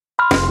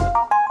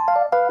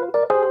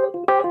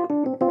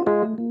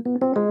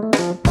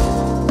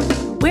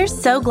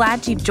so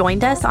glad you've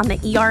joined us on the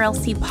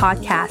ERLC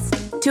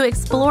podcast to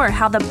explore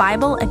how the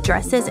Bible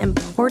addresses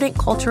important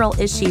cultural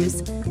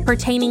issues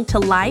pertaining to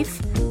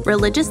life,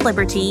 religious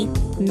liberty,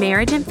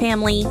 marriage and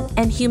family,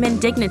 and human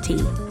dignity,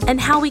 and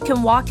how we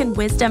can walk in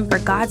wisdom for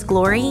God's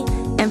glory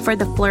and for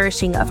the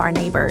flourishing of our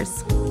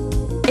neighbors.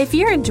 If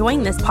you're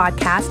enjoying this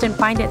podcast and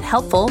find it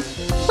helpful,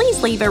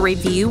 please leave a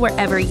review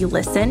wherever you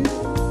listen.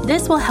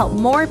 This will help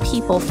more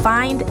people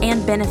find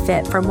and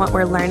benefit from what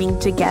we're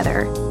learning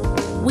together.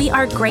 We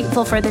are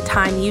grateful for the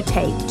time you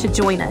take to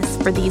join us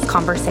for these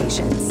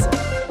conversations.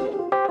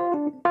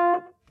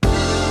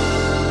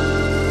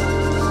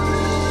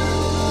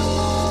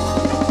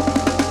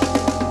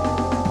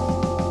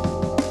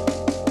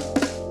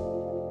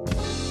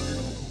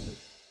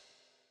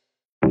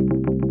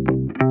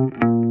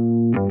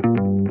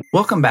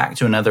 Welcome back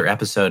to another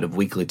episode of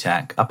Weekly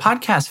Tech, a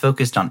podcast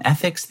focused on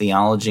ethics,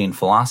 theology, and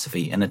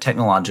philosophy in a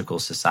technological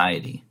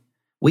society.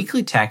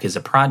 Weekly Tech is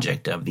a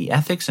project of the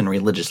Ethics and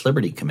Religious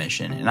Liberty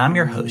Commission, and I'm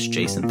your host,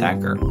 Jason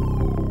Thacker.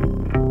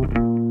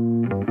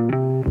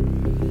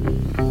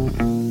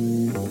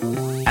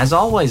 As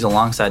always,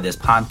 alongside this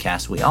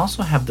podcast, we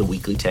also have the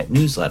Weekly Tech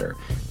newsletter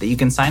that you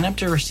can sign up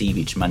to receive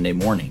each Monday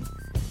morning.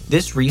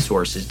 This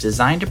resource is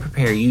designed to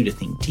prepare you to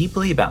think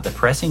deeply about the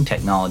pressing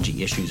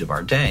technology issues of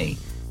our day,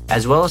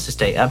 as well as to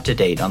stay up to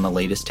date on the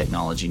latest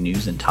technology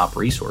news and top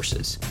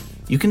resources.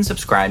 You can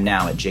subscribe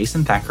now at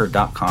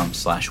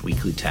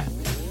jasonthacker.com/weeklytech.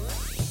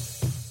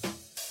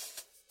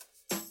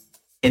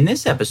 In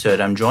this episode,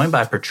 I'm joined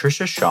by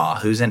Patricia Shaw,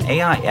 who's an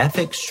AI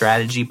ethics,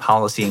 strategy,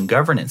 policy, and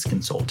governance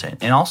consultant,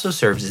 and also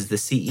serves as the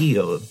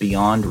CEO of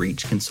Beyond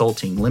Reach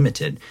Consulting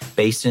Limited,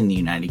 based in the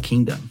United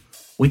Kingdom.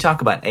 We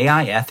talk about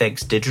AI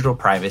ethics, digital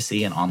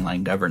privacy, and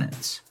online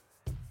governance.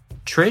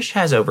 Trish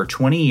has over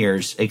 20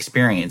 years'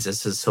 experience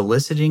as a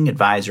soliciting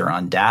advisor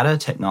on data,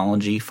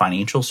 technology,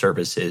 financial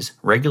services,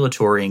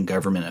 regulatory, and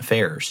government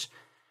affairs.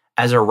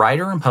 As a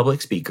writer and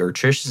public speaker,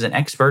 Trish is an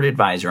expert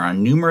advisor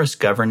on numerous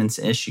governance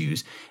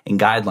issues and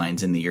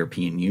guidelines in the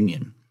European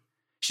Union.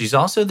 She's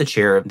also the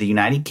chair of the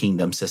United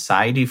Kingdom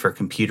Society for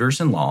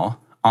Computers and Law,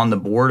 on the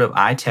board of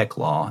iTech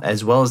Law,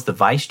 as well as the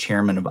vice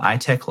chairman of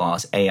iTech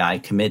Law's AI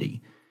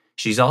Committee.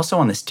 She's also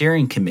on the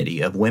steering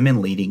committee of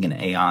Women Leading in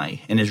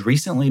AI and has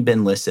recently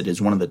been listed as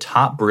one of the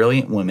top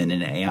brilliant women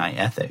in AI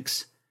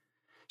ethics.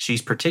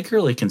 She's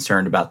particularly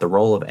concerned about the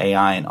role of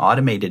AI in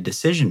automated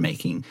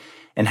decision-making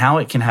and how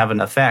it can have an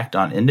effect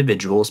on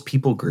individuals,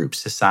 people groups,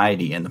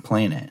 society, and the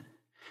planet.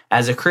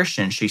 As a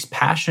Christian, she's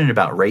passionate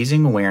about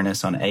raising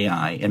awareness on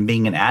AI and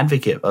being an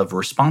advocate of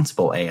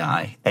responsible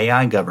AI,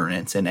 AI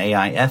governance, and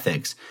AI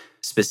ethics,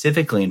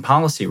 specifically in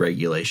policy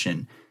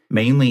regulation,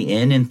 mainly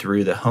in and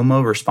through the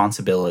Homo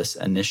Responsabilis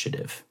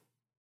initiative.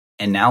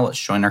 And now let's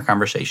join our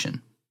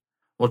conversation.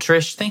 Well,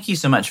 Trish, thank you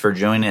so much for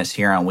joining us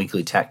here on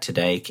Weekly Tech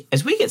today.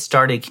 As we get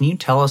started, can you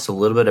tell us a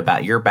little bit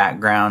about your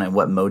background and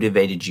what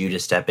motivated you to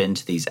step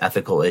into these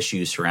ethical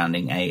issues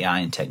surrounding AI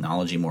and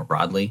technology more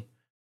broadly?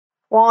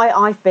 Well,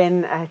 I've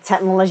been a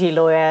technology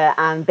lawyer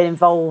and been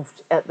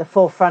involved at the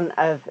forefront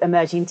of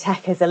emerging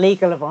tech as a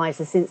legal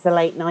advisor since the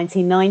late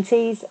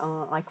 1990s.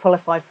 I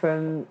qualified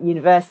from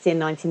university in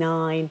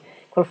 1999.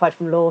 Qualified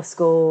from law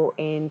school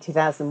in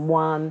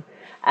 2001,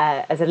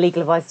 as a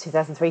legal advisor in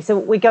 2003. So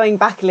we're going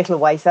back a little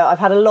way. So I've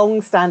had a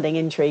long-standing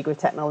intrigue with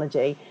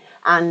technology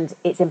and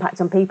its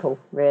impact on people,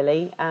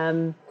 really.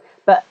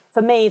 But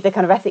for me, the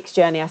kind of ethics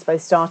journey, I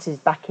suppose,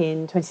 started back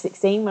in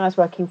 2016 when I was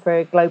working for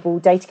a global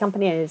data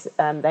company as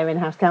their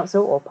in-house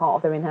counsel or part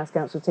of their in-house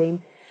counsel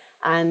team.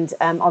 And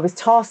I was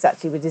tasked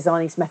actually with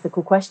designing some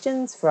ethical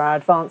questions for our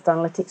advanced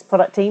analytics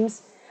product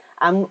teams.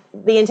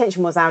 The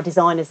intention was our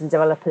designers and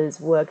developers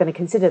were going to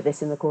consider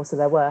this in the course of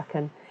their work.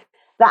 And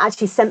that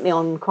actually sent me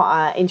on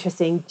quite an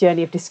interesting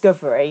journey of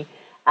discovery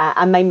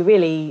and made me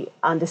really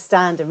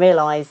understand and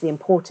realise the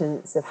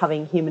importance of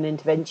having human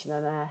intervention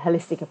and a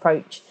holistic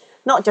approach,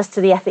 not just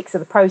to the ethics of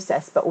the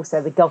process, but also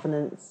the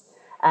governance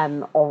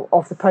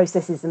of the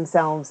processes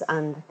themselves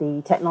and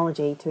the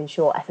technology to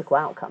ensure ethical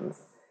outcomes.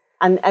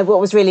 And what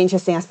was really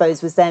interesting, I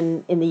suppose, was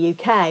then in the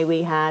UK,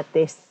 we had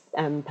this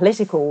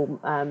political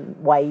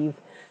wave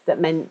that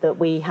meant that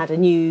we had a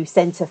new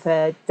Centre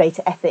for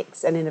Data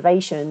Ethics and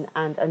Innovation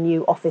and a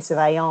new Office of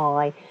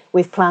AI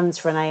with plans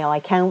for an AI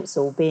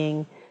Council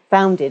being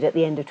founded at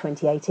the end of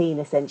 2018,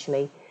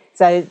 essentially.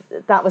 So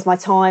that was my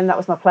time, that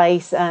was my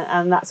place,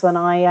 and that's when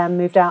I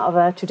moved out of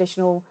a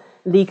traditional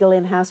legal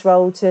in-house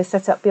role to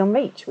set up Beyond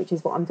Reach, which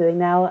is what I'm doing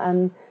now,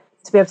 and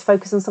to be able to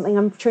focus on something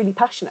I'm truly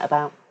passionate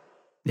about.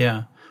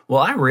 Yeah. Well,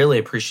 I really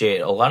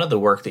appreciate a lot of the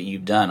work that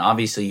you've done.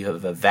 Obviously, you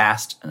have a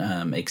vast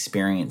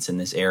experience in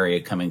this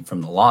area coming from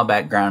the law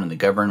background and the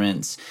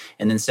governments,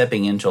 and then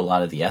stepping into a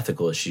lot of the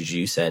ethical issues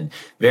you said.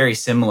 Very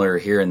similar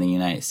here in the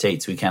United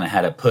States. We kind of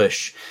had a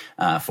push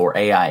for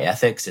AI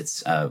ethics.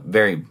 It's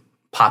very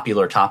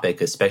popular topic,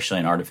 especially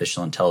in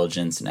artificial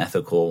intelligence and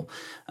ethical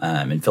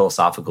and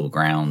philosophical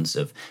grounds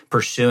of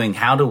pursuing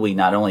how do we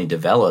not only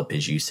develop,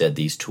 as you said,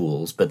 these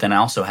tools, but then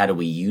also how do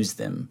we use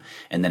them?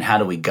 And then how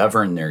do we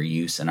govern their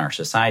use in our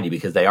society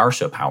because they are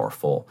so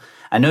powerful?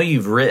 I know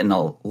you've written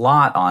a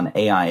lot on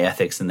AI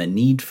ethics and the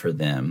need for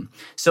them.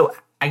 So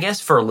I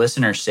guess for a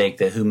listener's sake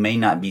that who may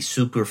not be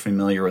super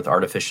familiar with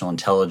artificial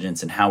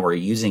intelligence and how we're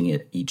using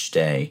it each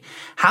day,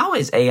 how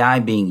is AI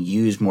being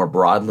used more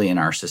broadly in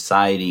our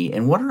society?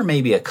 And what are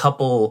maybe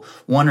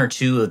one or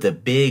two of the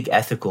big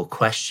ethical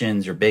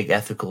questions or big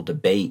ethical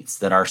debates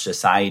that our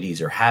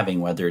societies are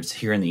having, whether it's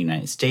here in the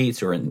United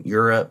States or in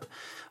Europe,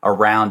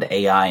 around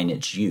AI and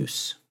its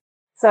use?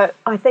 So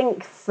I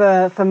think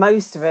for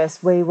most of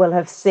us, we will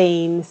have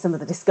seen some of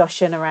the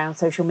discussion around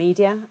social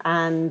media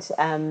and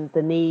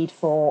the need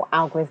for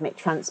algorithmic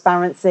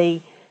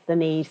transparency, the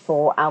need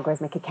for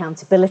algorithmic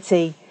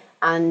accountability,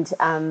 and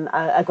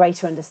a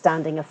greater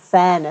understanding of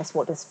fairness.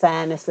 What does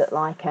fairness look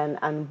like,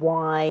 and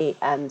why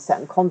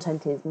certain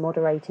content is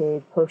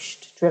moderated,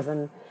 pushed,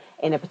 driven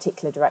in a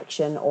particular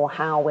direction, or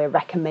how we're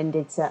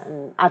recommended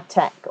certain ad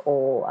tech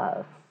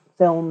or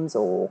films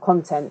or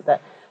content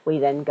that we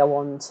then go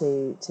on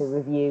to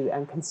review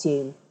and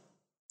consume.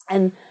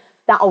 And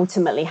that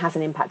ultimately has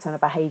an impact on our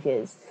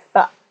behaviours.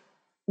 But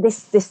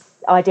this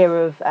idea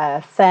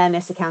of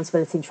fairness,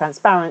 accountability and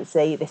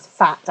transparency, this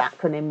FAT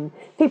acronym,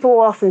 people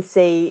will often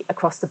see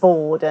across the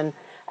board. And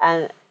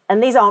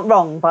these aren't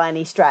wrong by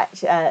any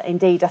stretch.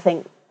 Indeed, I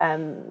think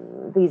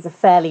these are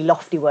fairly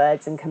lofty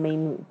words and can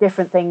mean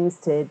different things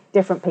to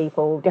different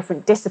people.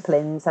 Different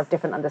disciplines have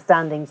different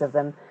understandings of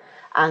them.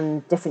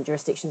 And different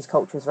jurisdictions,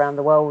 cultures around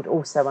the world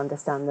also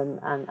understand them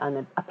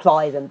and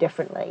apply them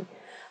differently.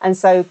 And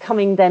so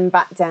coming then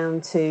back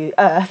down to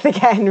earth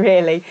again,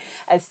 really,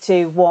 as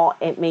to what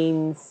it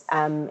means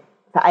for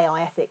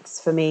AI ethics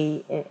for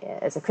me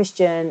as a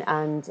Christian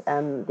and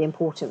the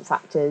important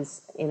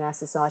factors in our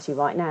society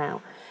right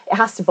now, it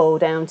has to boil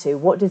down to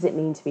what does it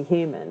mean to be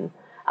human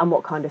and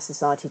what kind of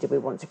society do we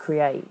want to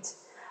create?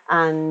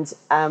 And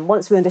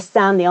once we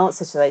understand the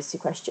answer to those two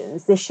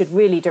questions, this should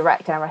really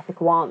direct our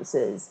ethical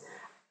answers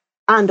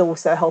and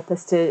also help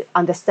us to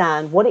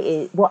understand what it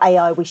is, what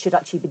AI we should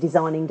actually be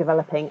designing,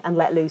 developing, and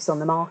let loose on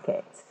the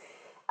market.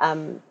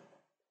 Some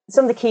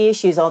of the key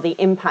issues are the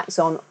impacts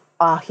on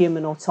our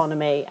human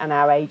autonomy and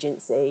our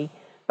agency,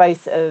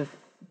 both of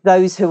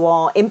those who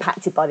are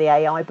impacted by the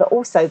AI, but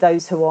also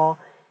those who are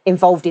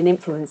involved in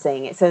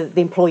influencing it. So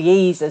the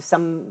employees of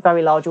some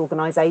very large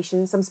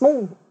organisations, some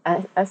small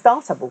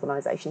startup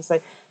organisations.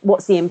 So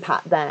what's the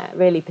impact there,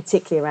 really,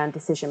 particularly around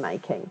decision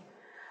making?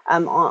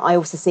 I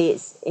also see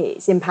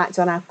its impact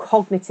on our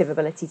cognitive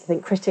ability to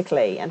think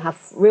critically and have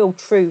real,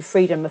 true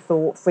freedom of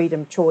thought,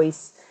 freedom of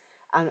choice,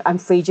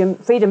 and freedom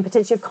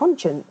potentially of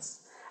conscience.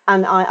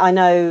 And I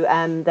know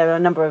there are a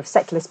number of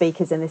secular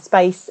speakers in this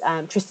space,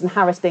 Tristan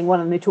Harris being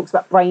one of them, who talks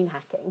about brain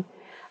hacking.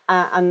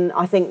 And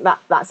I think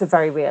that's a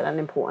very real and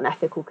important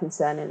ethical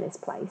concern in this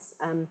place.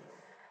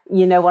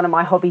 One of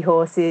my hobby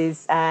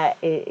horses,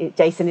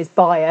 Jason, is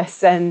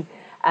bias, and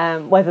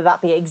whether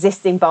that be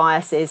existing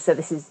biases, so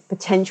this is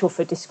potential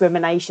for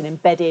discrimination,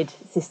 embedded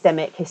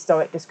systemic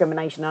historic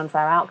discrimination and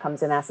unfair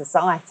outcomes in our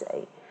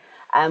society,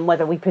 and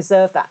whether we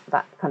preserve that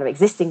kind of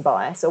existing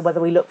bias or whether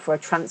we look for a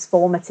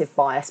transformative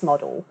bias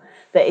model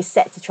that is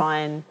set to try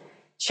and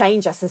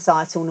change our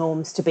societal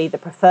norms to be the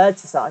preferred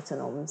societal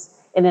norms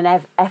in an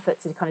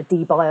effort to kind of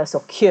de-bias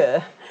or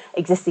cure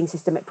existing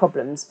systemic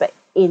problems, but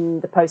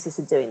in the process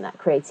of doing that,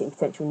 creating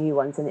potential new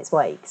ones in its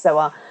wake.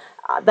 So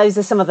those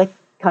are some of the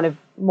kind of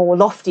more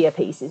loftier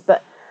pieces.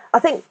 But I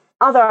think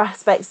other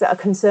aspects that are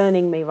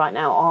concerning me right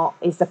now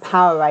is the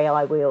power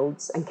AI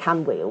wields and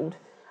can wield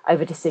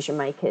over decision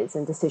makers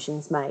and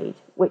decisions made,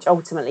 which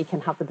ultimately can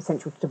have the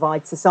potential to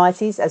divide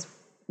societies, as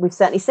we've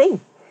certainly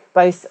seen,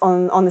 both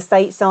on the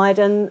state side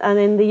and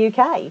in the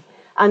UK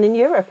and in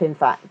Europe, in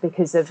fact,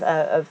 because of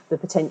the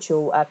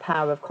potential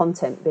power of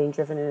content being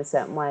driven in a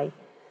certain way.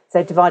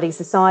 So dividing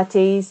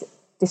societies,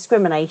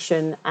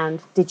 discrimination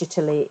and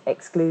digitally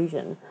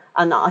exclusion.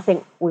 And I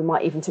think we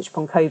might even touch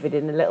upon COVID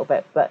in a little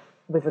bit, but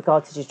with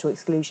regard to digital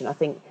exclusion, I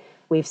think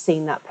we've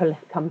seen that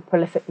come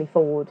prolifically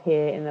forward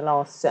here in the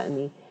last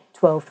certainly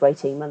 12 to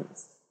 18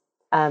 months.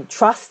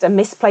 Trust and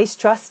misplaced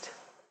trust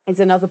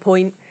is another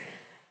point.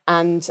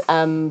 And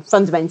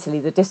fundamentally,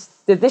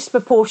 the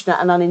disproportionate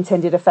and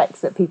unintended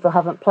effects that people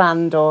haven't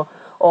planned or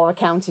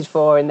accounted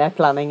for in their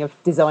planning of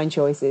design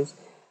choices.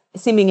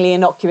 Seemingly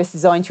innocuous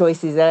design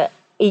choices at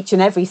each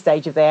and every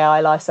stage of the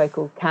AI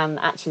lifecycle can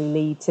actually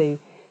lead to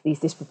these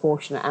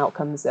disproportionate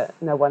outcomes that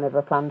no one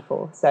ever planned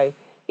for. So,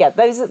 yeah,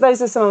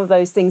 those are some of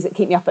those things that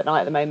keep me up at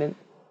night at the moment.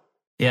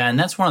 Yeah, and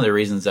that's one of the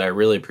reasons that I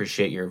really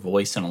appreciate your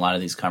voice in a lot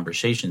of these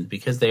conversations,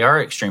 because they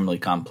are extremely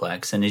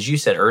complex. And as you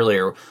said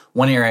earlier,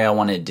 one area I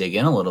want to dig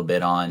in a little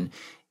bit on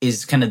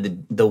is kind of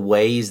the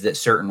ways that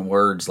certain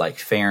words like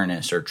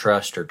fairness or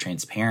trust or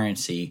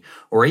transparency,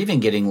 or even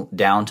getting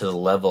down to the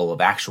level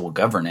of actual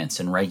governance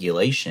and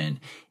regulation,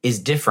 is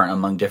different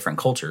among different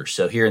cultures.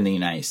 So here in the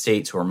United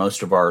States, where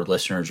most of our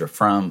listeners are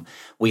from,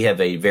 we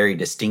have a very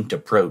distinct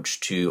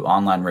approach to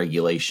online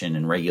regulation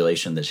and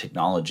regulation of the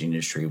technology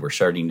industry. We're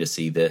starting to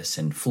see this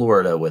in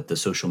Florida with the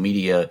social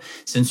media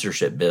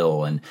censorship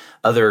bill and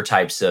other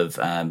types of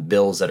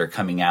bills that are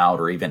coming out,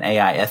 or even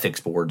AI ethics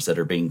boards that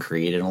are being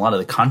created, and a lot of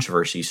the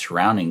controversies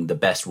surrounding the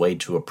best way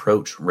to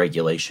approach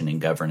regulation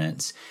and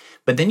governance.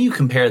 But then you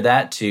compare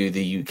that to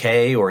the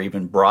UK, or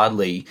even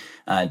broadly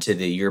to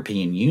the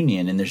European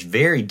Union, and there's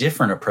very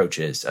different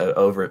approaches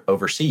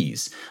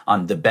overseas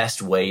on the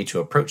best way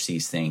to approach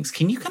these things.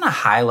 Can you kind of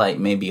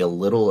highlight maybe a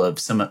little of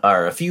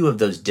or a few of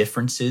those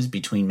differences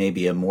between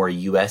maybe a more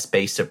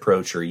US-based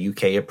approach or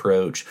UK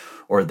approach,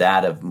 or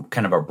that of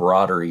kind of a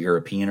broader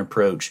European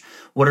approach?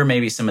 What are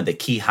maybe some of the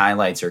key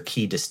highlights or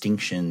key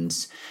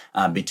distinctions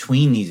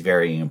between these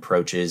varying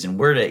approaches, and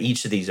where do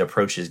each of these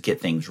approaches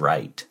get things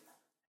right,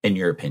 in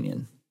your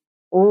opinion?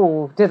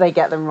 Oh, do they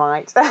get them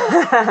right?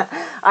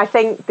 I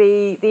think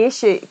the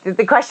issue,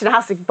 the question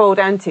has to boil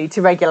down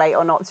to regulate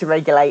or not to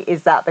regulate.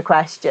 Is that the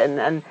question?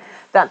 And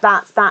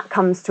that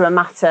comes to a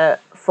matter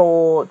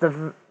for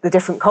the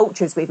different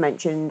cultures we've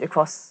mentioned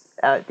across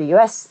the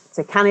US,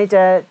 to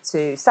Canada,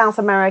 to South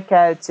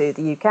America, to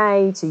the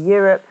UK, to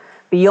Europe,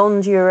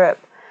 beyond Europe.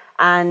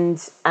 And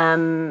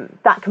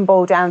that can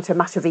boil down to a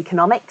matter of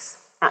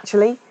economics,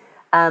 actually.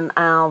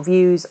 Our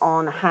views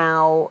on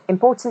how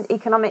important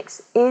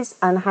economics is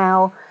and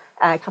how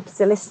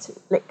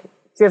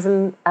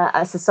capitalistic-driven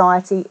a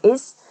society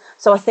is.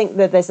 So I think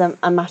that there's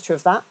a matter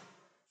of that.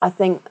 I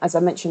think, as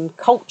I mentioned,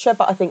 culture,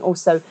 but I think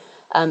also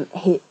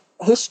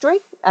history,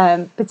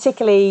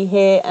 particularly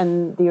here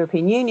in the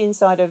European Union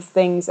side of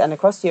things and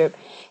across Europe.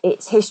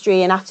 It's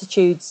history and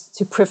attitudes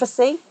to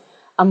privacy,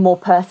 and more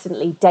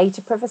pertinently,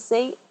 data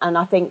privacy. And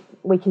I think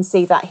we can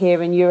see that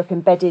here in Europe,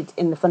 embedded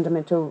in the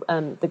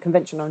the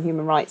Convention on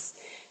Human Rights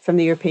from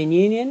the European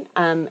Union,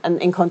 and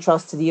in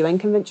contrast to the UN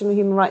Convention on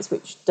Human Rights,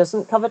 which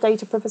doesn't cover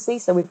data privacy.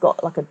 So we've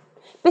got like a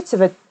bit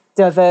of a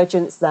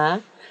divergence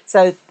there.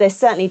 So there's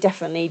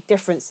definitely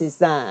differences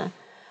there.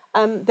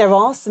 There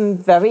are some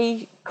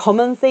very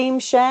common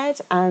themes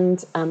shared,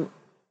 and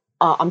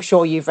I'm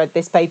sure you've read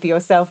this paper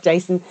yourself,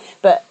 Jason,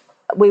 but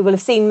we will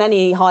have seen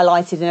many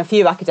highlighted in a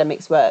few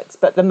academics' works,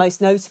 but the most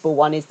notable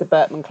one is the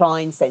Berkman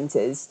Klein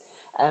Center's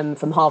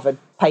from Harvard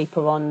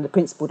paper on the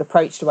principled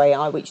approach to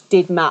AI, which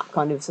did map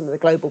kind of some of the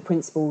global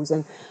principles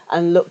and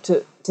looked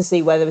to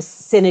see where there was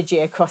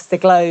synergy across the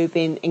globe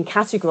in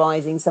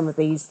categorizing some of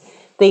these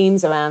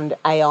themes around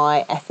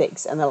AI,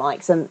 ethics and the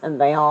likes,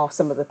 and they are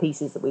some of the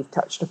pieces that we've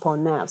touched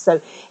upon now.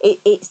 So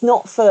it's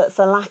not for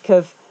lack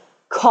of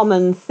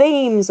common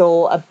themes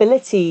or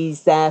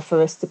abilities there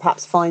for us to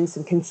perhaps find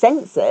some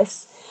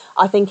consensus.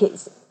 I think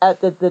it's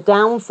the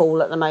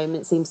downfall at the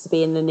moment seems to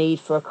be in the need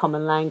for a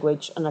common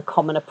language and a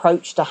common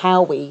approach to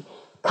how we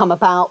come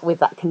about with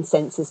that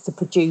consensus to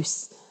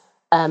produce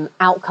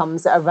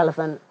outcomes that are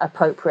relevant,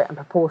 appropriate and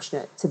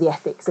proportionate to the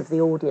ethics of the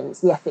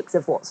audience, the ethics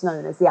of what's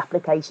known as the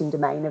application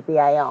domain of the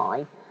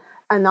AI.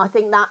 And I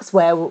think that's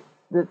where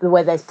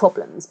there's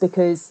problems,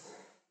 because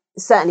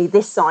certainly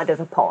this side of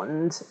the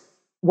pond,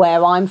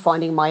 where I'm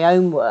finding my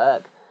own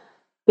work,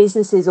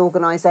 businesses,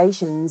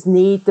 organisations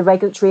need the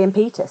regulatory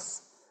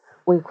impetus.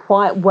 We're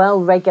quite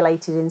well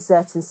regulated in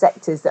certain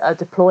sectors that are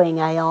deploying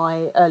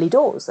AI early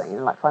doors,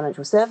 like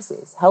financial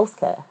services,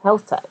 healthcare,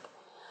 health tech.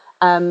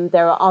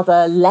 There are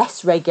other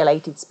less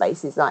regulated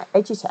spaces like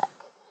edutech.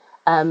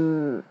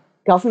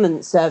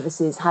 Government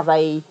services have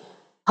a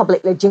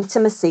public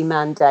legitimacy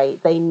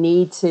mandate. They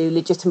need to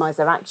legitimise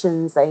their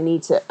actions. They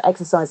need to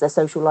exercise their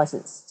social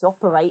licence to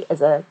operate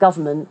as a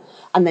government,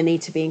 and they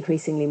need to be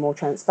increasingly more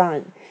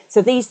transparent.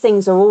 So these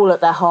things are all at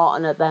their heart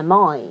and at their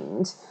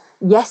mind.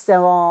 Yes,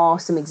 there are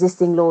some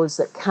existing laws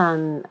that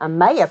can and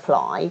may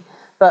apply,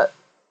 but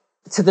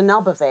to the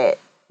nub of it,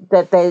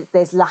 that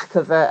there's lack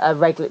of a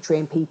regulatory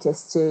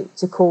impetus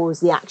to cause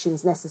the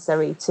actions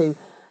necessary to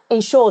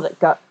ensure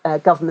that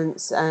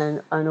governments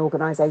and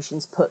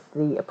organisations put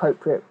the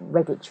appropriate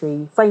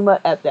regulatory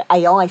framework, the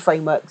AI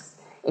frameworks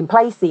in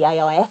place, the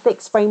AI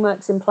ethics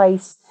frameworks in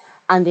place,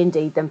 and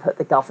indeed then put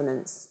the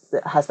governance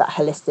that has that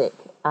holistic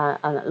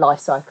and life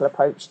cycle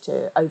approach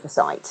to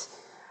oversight,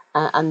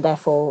 and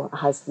therefore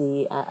has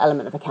the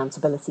element of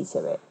accountability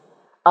to it.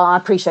 I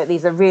appreciate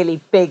these are really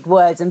big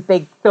words and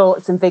big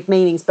thoughts and big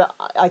meanings, but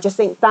I just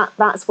think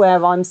that's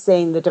where I'm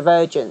seeing the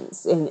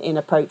divergence in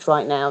approach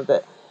right now,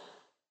 that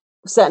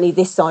certainly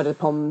this side of the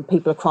pond,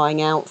 people are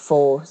crying out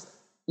for,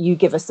 you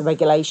give us the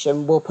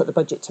regulation, we'll put the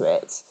budget to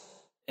it.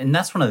 And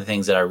that's one of the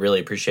things that I really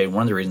appreciate.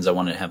 One of the reasons I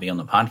wanted to have you on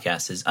the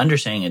podcast is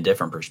understanding a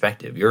different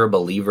perspective. You're a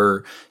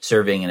believer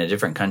serving in a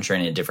different country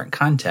in a different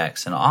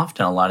context. And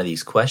often a lot of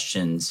these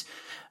questions,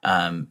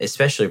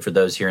 especially for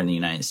those here in the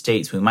United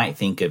States, we might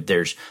think of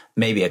there's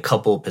maybe a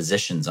couple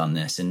positions on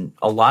this. And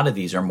a lot of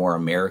these are more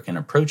American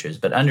approaches,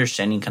 but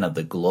understanding kind of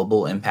the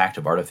global impact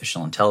of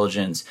artificial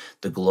intelligence,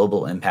 the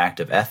global impact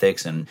of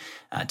ethics and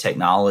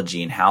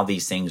technology, and how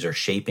these things are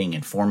shaping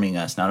and forming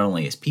us, not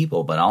only as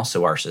people, but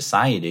also our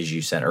society, as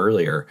you said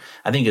earlier,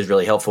 I think is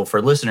really helpful.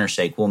 For listeners'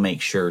 sake, we'll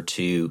make sure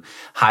to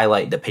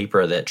highlight the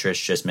paper that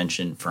Trish just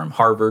mentioned from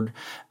Harvard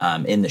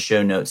in the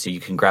show notes, so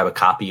you can grab a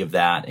copy of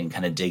that and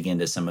kind of dig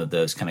into some of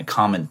those kind of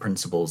common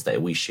principles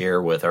that we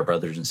share with our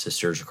brothers and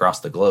sisters across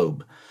the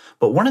globe.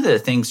 But one of the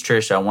things,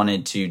 Trish, I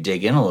wanted to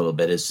dig in a little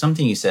bit is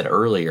something you said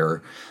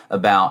earlier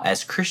about,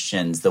 as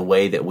Christians, the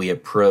way that we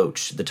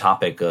approach the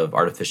topic of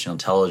artificial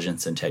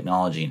intelligence and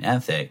technology and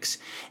ethics.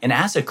 And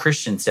as a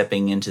Christian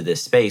stepping into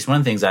this space, one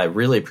of the things I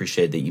really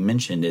appreciate that you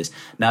mentioned is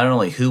not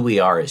only who we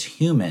are as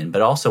human,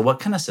 but also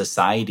what kind of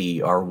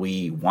society are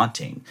we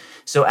wanting.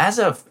 So as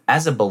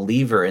a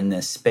believer in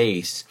this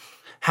space,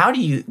 how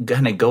do you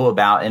kind of go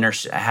about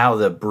how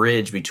the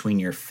bridge between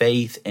your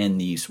faith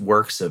and these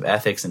works of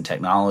ethics and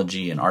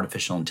technology and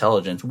artificial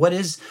intelligence, what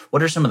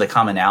are some of the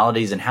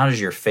commonalities, and how does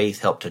your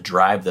faith help to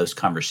drive those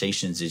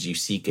conversations as you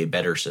seek a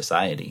better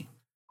society?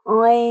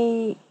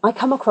 I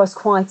come across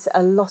quite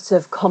a lot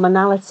of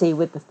commonality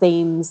with the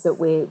themes that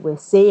we're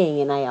seeing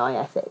in AI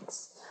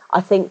ethics. I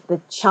think the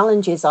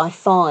challenges I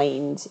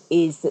find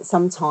is that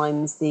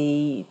sometimes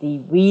the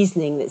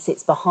reasoning that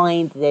sits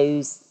behind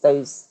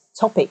those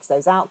topics,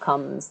 those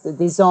outcomes, the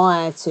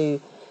desire to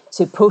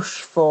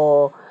push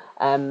for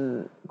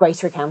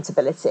greater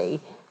accountability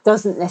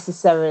doesn't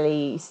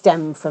necessarily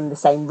stem from the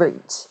same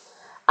root.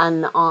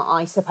 And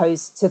I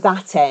suppose to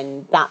that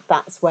end,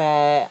 that's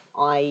where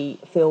I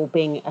feel,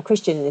 being a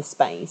Christian in this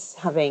space,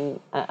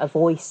 having a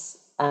voice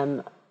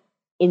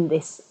in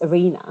this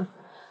arena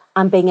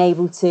and being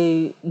able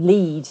to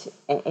lead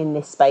in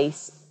this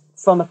space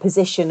from a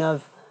position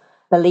of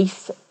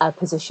belief,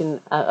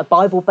 a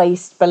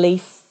Bible-based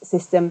belief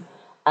system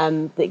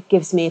that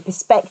gives me a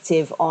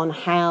perspective on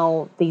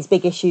how these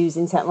big issues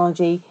in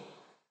technology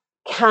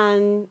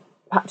can,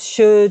 perhaps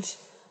should,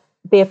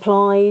 be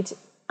applied,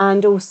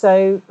 and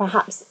also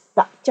perhaps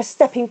that just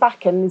stepping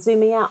back and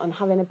zooming out and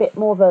having a bit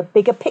more of a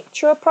bigger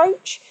picture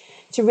approach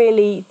to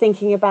really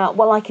thinking about,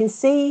 well, I can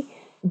see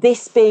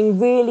this being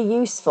really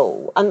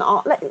useful. And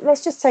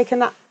let's just take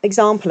an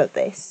example of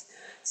this.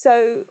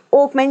 So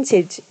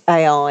augmented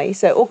AI,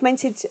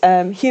 augmented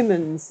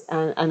humans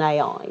and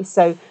AI,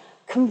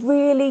 can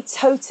really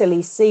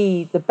totally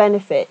see the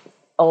benefit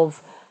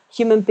of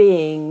human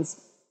beings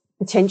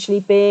potentially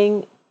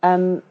being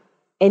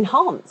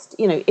enhanced.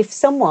 If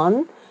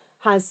someone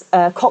has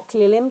a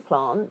cochlear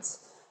implant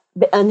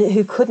and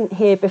who couldn't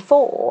hear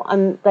before,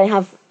 and they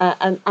have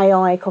an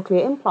AI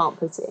cochlear implant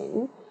put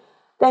in,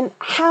 then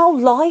how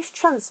life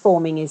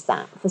transforming is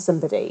that for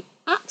somebody?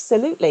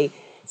 Absolutely.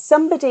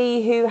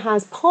 Somebody who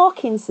has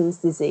Parkinson's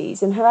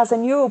disease and who has a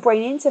neural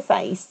brain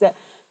interface that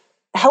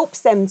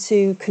helps them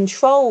to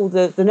control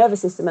the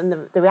nervous system and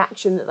the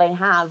reaction that they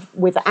have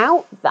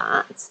without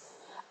that.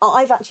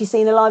 I've actually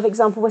seen a live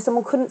example where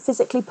someone couldn't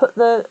physically put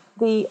the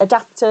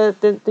adapter,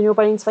 the neural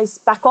brain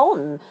interface back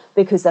on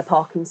because their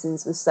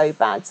Parkinson's was so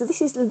bad. So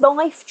this is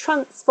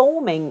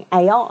life-transforming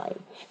AI.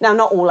 Now,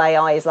 not all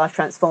AI is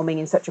life-transforming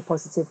in such a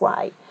positive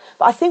way,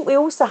 but I think we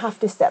also have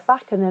to step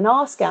back and then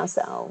ask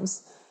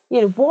ourselves,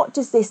 what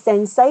does this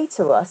then say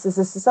to us as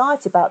a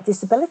society about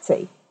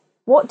disability?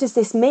 What does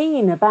this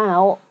mean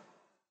about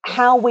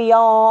how we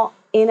are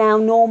in our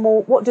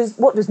normal? What does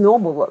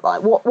normal look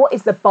like? What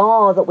is the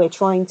bar that we're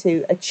trying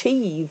to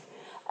achieve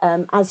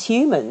as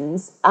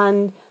humans,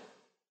 and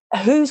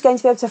who's going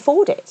to be able to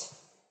afford it?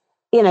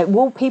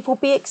 Will people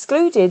be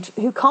excluded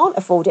who can't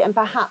afford it and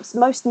perhaps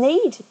most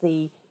need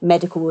the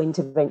medical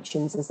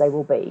interventions as they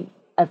will be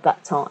at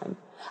that time?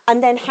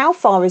 And then how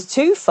far is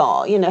too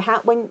far?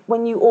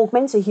 When you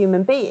augment a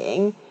human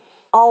being,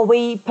 are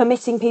we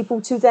permitting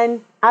people to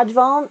then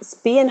advance,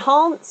 be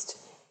enhanced,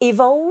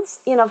 evolve?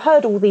 I've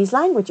heard all these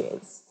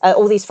languages,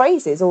 all these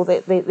phrases, all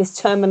this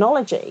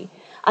terminology.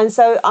 And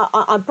so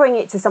I bring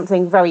it to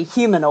something very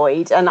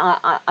humanoid, and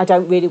I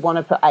don't really want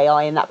to put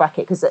AI in that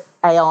bracket, because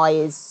AI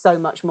is so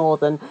much more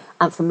than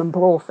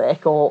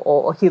anthropomorphic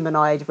or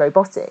humanoid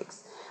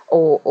robotics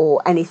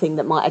or anything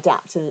that might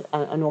adapt and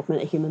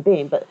augment a human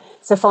being. But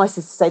suffice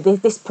it to say,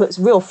 this puts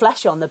real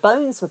flesh on the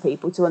bones for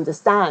people to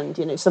understand,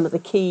 some of the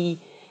key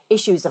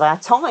issues of our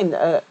time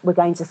that we're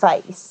going to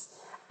face.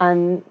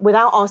 And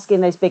without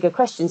asking those bigger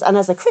questions, and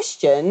as a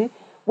Christian,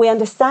 we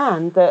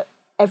understand that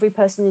every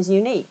person is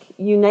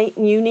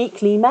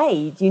uniquely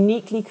made,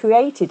 uniquely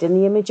created in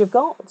the image of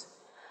God.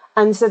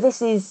 And so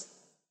this is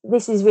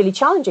really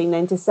challenging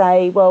then to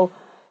say, well,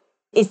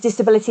 is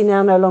disability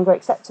now no longer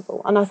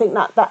acceptable? And I think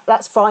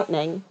that's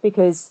frightening,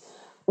 because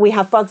we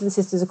have brothers and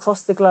sisters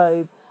across the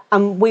globe,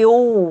 and we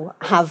all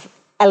have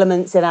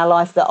elements in our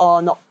life that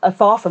are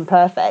far from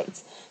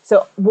perfect.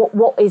 So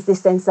what is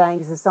this then saying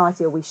as a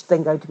society? Are we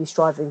then going to be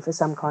striving for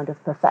some kind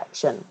of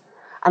perfection?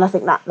 And I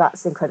think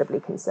that's incredibly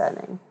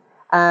concerning.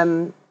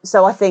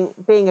 So I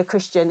think being a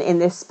Christian in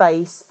this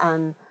space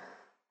and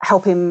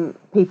helping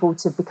people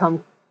to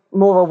become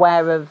more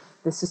aware of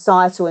the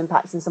societal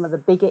impacts and some of the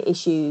bigger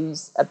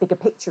issues, bigger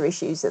picture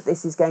issues that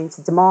this is going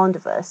to demand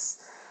of us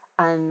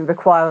and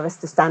require us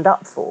to stand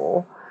up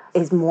for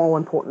is more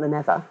important than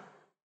ever.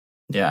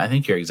 Yeah, I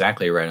think you're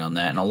exactly right on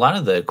that. And a lot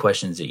of the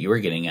questions that you were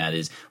getting at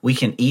is we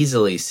can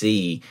easily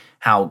see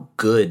how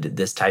good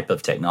this type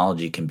of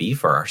technology can be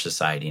for our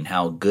society and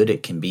how good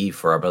it can be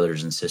for our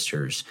brothers and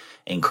sisters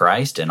in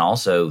Christ, and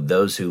also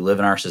those who live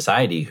in our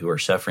society who are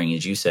suffering,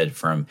 as you said,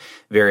 from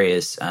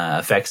various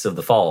effects of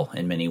the fall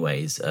in many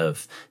ways,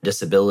 of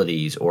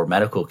disabilities or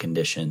medical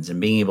conditions,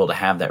 and being able to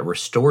have that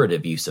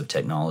restorative use of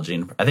technology.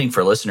 And I think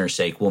for listeners'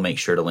 sake, we'll make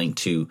sure to link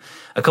to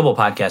a couple of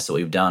podcasts that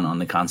we've done on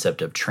the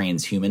concept of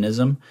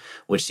transhumanism,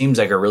 which seems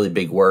like a really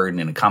big word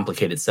and a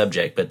complicated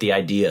subject, but the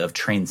idea of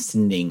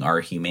transcending our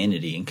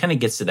humanity, and kind of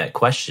gets to that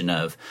question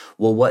of,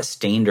 well, what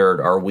standard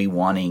are we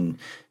wanting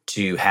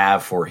to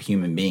have for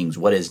human beings?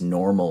 What is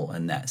normal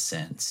in that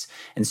sense?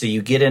 And so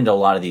you get into a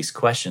lot of these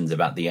questions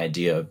about the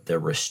idea of the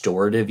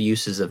restorative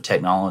uses of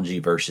technology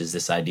versus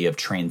this idea of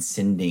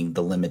transcending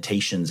the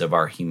limitations of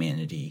our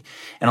humanity,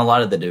 and a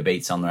lot of the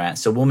debates on that.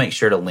 So we'll make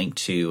sure to link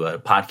to a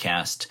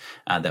podcast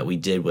that we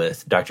did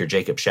with Dr.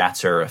 Jacob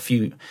Schatzer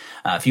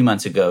a few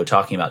months ago,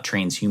 talking about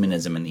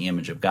transhumanism and the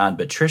image of God.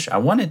 But Trish, I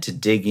wanted to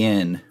dig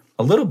in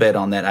a little bit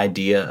on that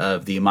idea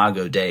of the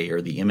Imago Dei, or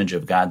the image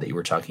of God that you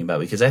were talking about,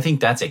 because I think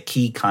that's a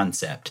key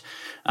concept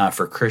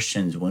for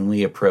Christians when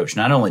we approach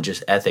not only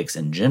just ethics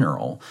in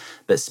general,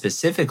 but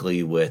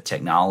specifically with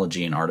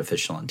technology and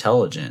artificial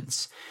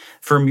intelligence.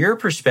 From your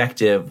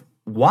perspective,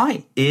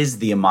 why is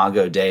the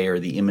Imago Dei, or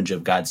the image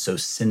of God, so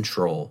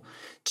central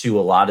to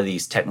a lot of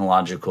these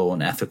technological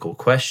and ethical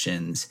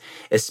questions,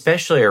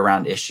 especially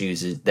around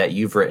issues that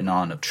you've written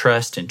on of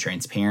trust and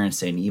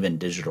transparency and even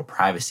digital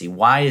privacy?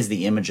 Why is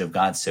the image of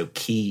God so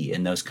key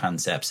in those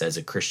concepts as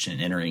a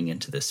Christian entering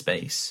into this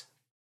space?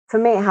 For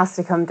me, it has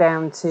to come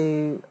down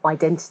to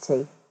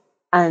identity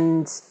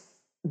and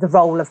the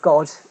role of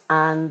God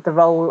and the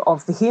role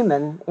of the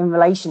human in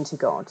relation to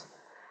God,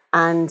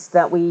 and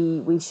that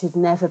we should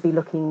never be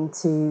looking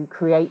to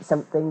create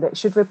something that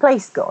should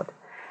replace God.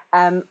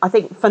 I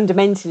think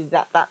fundamentally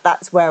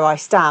that's where I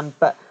stand.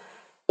 But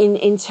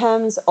in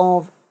terms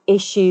of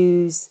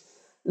issues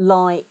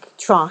like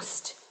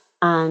trust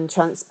and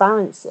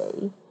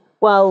transparency,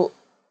 well,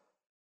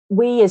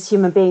 we as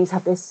human beings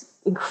have this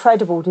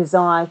incredible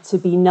desire to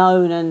be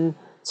known and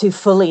to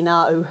fully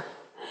know.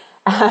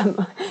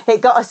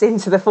 It got us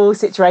into the Fall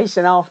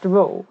situation after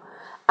all.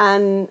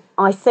 And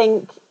I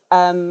think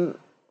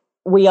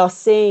we are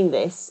seeing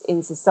this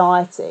in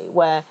society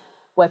where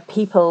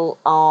people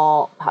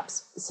are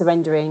perhaps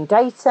surrendering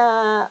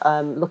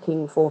data,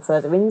 looking for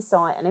further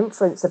insight and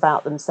inference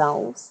about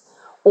themselves,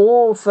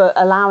 or for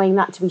allowing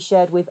that to be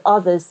shared with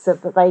others so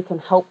that they can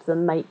help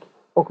them make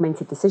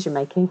augmented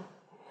decision-making.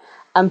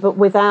 But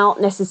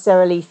without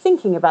necessarily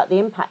thinking about the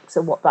impacts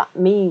of what that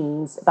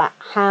means, about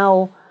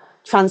how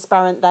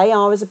transparent they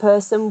are as a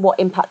person, what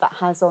impact that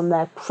has on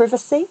their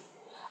privacy,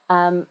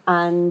 and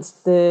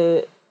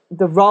the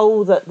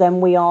role that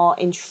then we are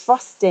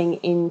entrusting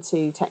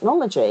into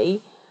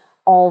technology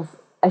of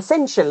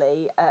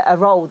essentially a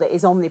role that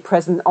is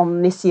omnipresent,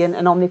 omniscient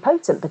and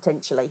omnipotent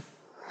potentially.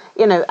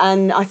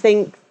 And I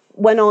think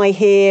when I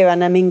hear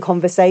and I'm in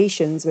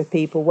conversations with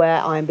people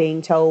where I'm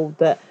being told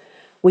that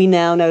we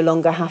now no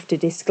longer have to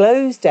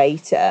disclose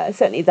data,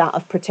 certainly that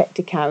of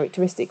protected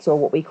characteristics, or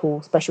what we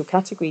call special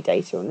category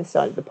data on this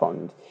side of the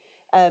pond,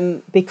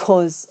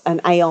 because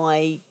an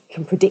AI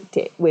can predict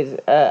it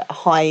with a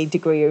high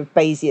degree of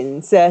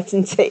Bayesian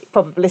certainty,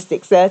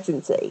 probabilistic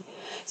certainty.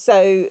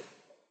 So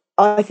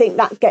I think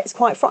that gets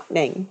quite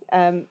frightening,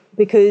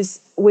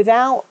 because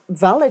without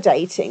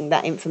validating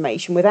that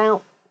information,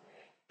 without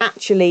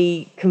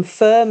actually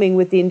confirming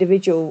with the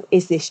individual,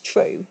 is this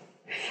true?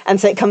 And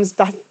so it comes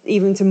back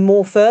even to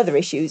more further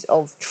issues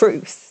of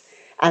truth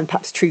and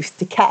perhaps truth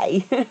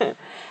decay,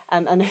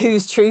 and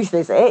whose truth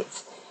is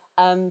it,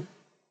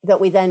 that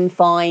we then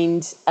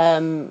find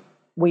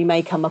we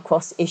may come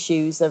across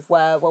issues of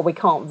where, well, we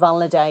can't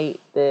validate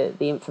the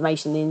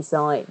information, the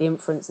insight, the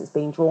inference that's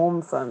being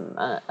drawn from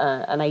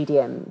an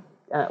ADM,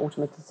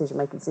 automated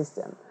decision-making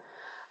system.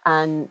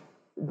 And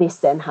this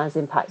then has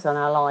impacts on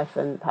our life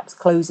and perhaps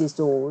closes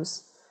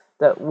doors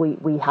that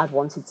we had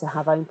wanted to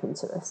have open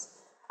to us.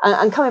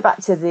 And coming back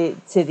to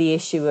the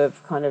issue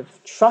of kind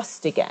of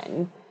trust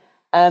again,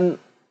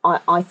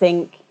 I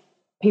think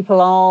people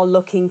are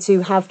looking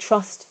to have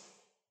trust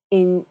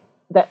in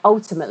that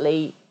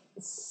ultimately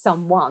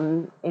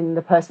someone in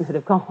the personhood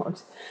of God.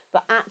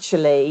 But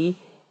actually,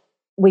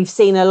 we've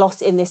seen a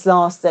lot in this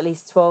last at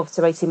least 12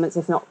 to 18 months,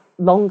 if not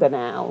longer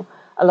now,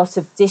 a lot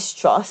of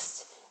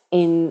distrust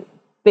in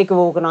bigger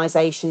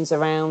organisations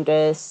around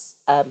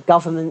us,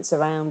 governments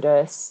around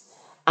us.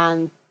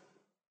 And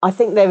I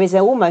think there is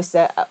almost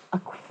a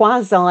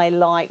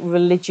quasi-like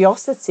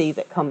religiosity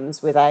that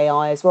comes with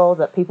AI as well,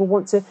 that people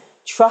want to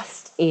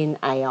trust in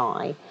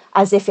AI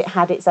as if it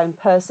had its own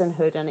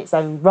personhood and its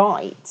own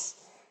rights,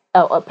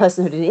 or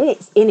personhood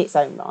in its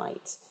own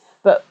right,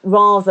 but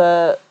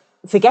rather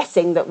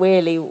forgetting that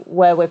really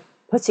where we're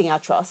putting our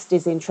trust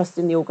is in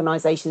trusting the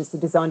organisations to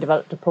design,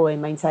 develop, deploy,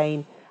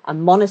 maintain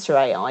and monitor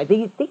AI.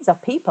 These are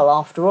people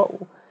after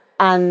all.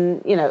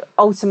 And,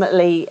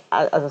 ultimately,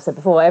 as I said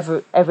before,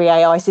 every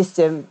AI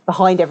system,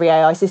 behind every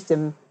AI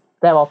system,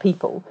 there are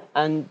people.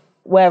 And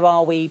where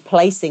are we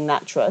placing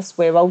that trust?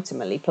 We're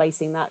ultimately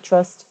placing that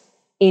trust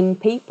in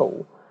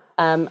people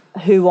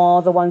who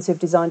are the ones who've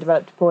designed,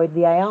 developed, deployed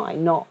the AI,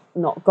 not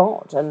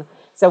God. And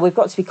so we've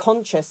got to be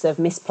conscious of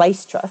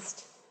misplaced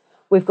trust.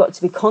 We've got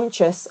to be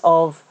conscious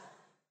of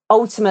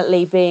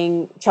ultimately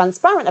being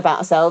transparent about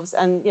ourselves.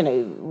 And,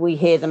 we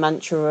hear the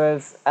mantra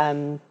of,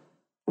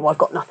 I've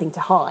got nothing to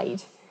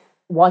hide.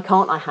 Why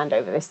can't I hand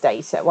over this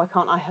data? Why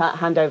can't I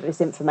hand over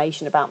this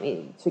information about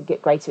me to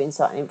get greater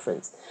insight and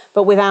inference?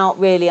 But without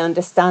really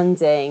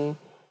understanding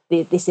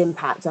this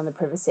impact on the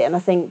privacy. And I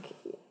think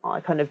I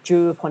kind of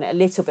drew upon it a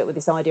little bit with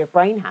this idea of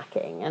brain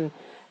hacking. And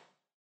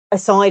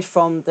aside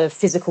from the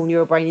physical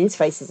neural brain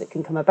interfaces that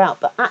can come about,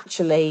 but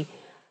actually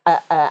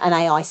an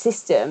AI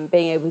system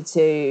being able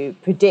to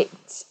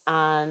predict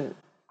and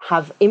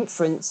have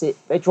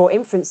draw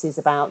inferences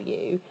about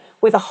you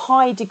with a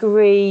high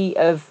degree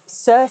of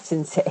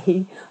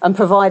certainty and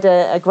provide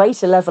a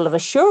greater level of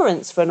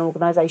assurance for an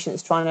organisation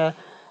that's trying to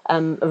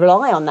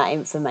rely on that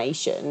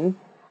information.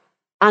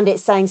 And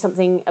it's saying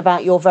something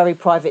about your very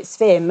private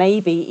sphere,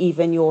 maybe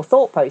even your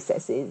thought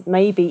processes,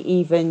 maybe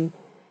even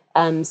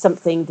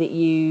something that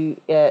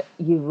you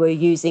were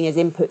using as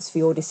inputs for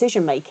your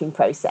decision-making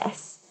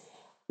process.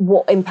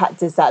 What impact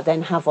does that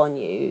then have on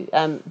you?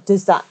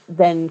 Does that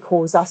then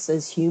cause us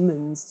as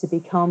humans to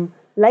become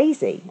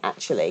lazy,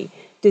 actually?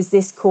 Does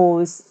this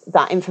cause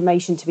that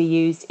information to be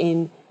used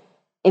in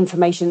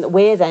information that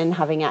we're then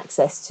having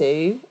access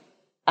to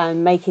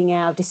and making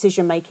our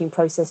decision-making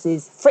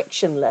processes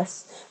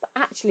frictionless? But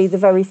actually, the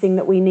very thing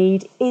that we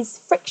need is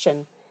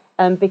friction,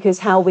 because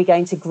how are we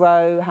going to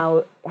grow,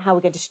 how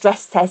we're going to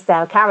stress test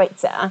our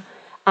character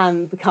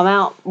and become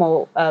out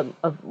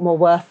of more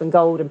worth than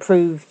gold and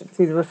proved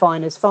through the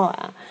refiner's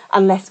fire,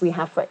 unless we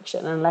have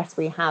friction, unless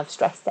we have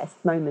stress test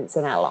moments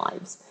in our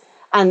lives.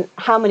 And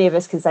how many of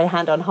us can say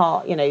hand on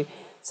heart,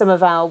 some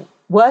of our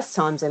worst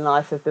times in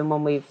life have been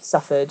when we've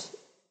suffered,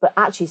 but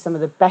actually some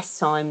of the best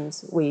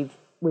times we've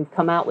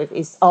come out with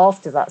is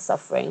after that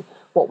suffering,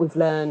 what we've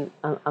learned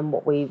and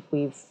what we've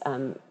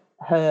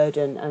heard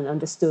and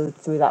understood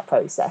through that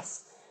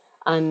process.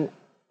 And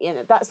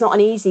that's not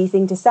an easy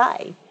thing to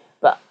say,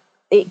 but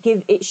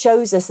it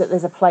shows us that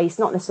there's a place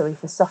not necessarily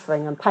for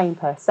suffering and pain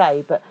per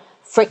se, but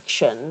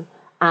friction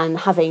and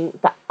having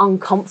that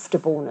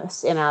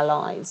uncomfortableness in our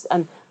lives.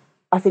 And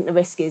I think the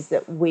risk is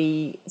that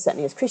we,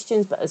 certainly as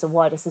Christians, but as a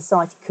wider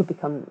society, could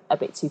become a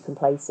bit too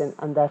complacent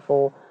and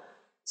therefore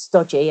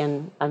stodgy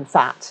and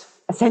fat,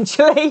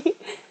 essentially.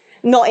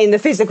 Not in the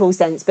physical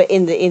sense, but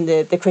in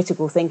the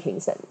critical thinking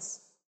sense.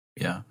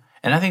 Yeah.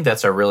 And I think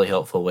that's a really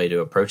helpful way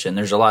to approach it. And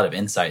there's a lot of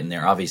insight in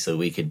there. Obviously,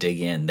 we could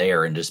dig in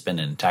there and just spend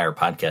an entire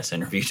podcast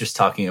interview just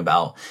talking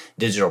about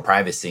digital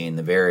privacy and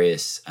the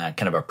various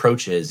kind of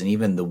approaches and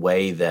even the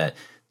way that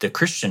the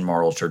Christian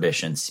moral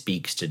tradition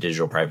speaks to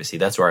digital privacy.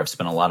 That's where I've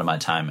spent a lot of my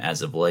time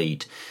as of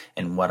late.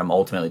 And what I'm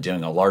ultimately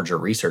doing a larger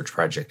research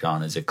project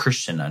on is a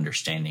Christian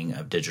understanding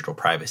of digital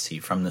privacy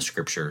from the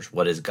scriptures.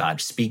 What does God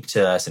speak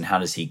to us and how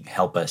does he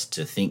help us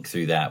to think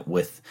through that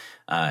with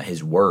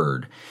his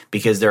word?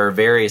 Because there are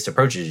various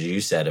approaches, as you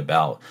said,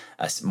 about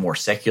a more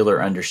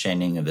secular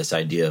understanding of this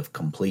idea of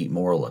complete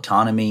moral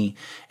autonomy,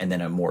 and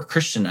then a more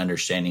Christian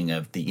understanding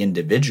of the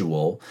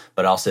individual,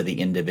 but also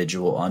the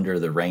individual under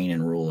the reign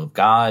and rule of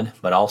God,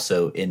 but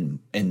also in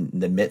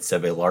the midst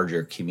of a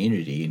larger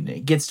community. And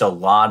it gets to a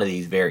lot of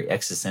these very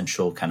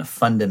existential kind of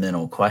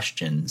fundamental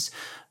questions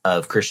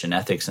of Christian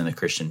ethics and the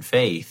Christian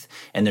faith.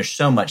 And there's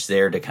so much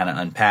there to kind of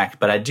unpack.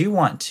 But I do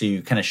want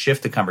to kind of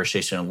shift the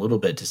conversation a little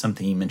bit to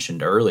something you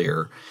mentioned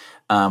earlier,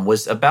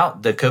 was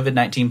about the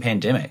COVID-19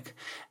 pandemic.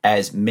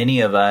 As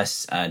many of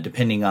us,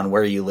 depending on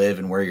where you live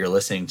and where you're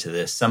listening to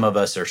this, some of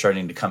us are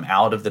starting to come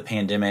out of the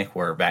pandemic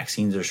where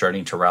vaccines are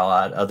starting to roll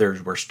out.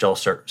 Others, we're still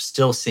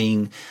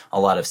seeing a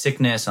lot of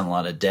sickness and a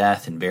lot of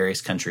death in various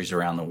countries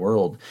around the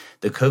world.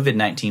 The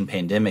COVID-19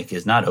 pandemic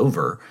is not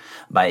over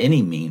by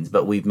any means,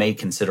 but we've made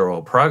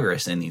considerable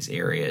progress in these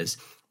areas.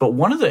 But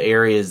one of the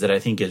areas that I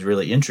think is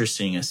really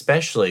interesting,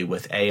 especially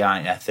with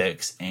AI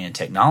ethics and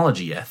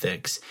technology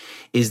ethics,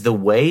 is the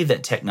way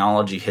that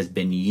technology has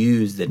been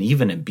used and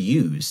even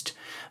abused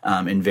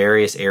in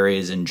various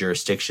areas and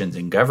jurisdictions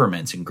and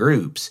governments and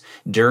groups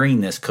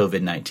during this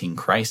COVID-19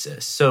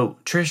 crisis. So,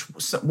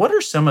 Trish, what are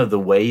some of the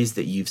ways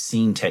that you've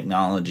seen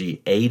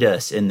technology aid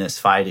us in this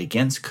fight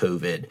against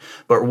COVID?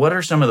 But what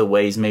are some of the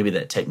ways maybe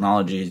that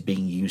technology is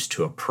being used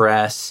to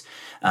oppress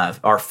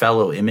our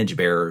fellow image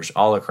bearers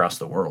all across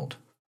the world?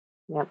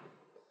 Yeah.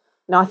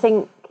 Now, I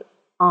think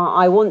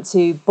I want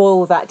to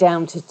boil that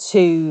down to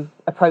two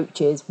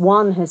approaches.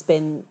 One has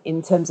been,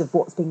 in terms of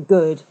what's been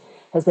good,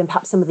 has been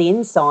perhaps some of the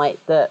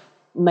insight that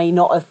may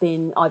not have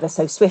been either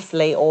so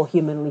swiftly or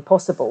humanly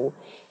possible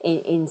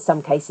in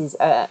some cases,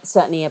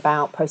 certainly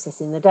about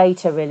processing the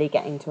data, really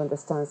getting to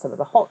understand some of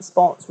the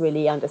hotspots,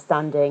 really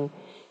understanding,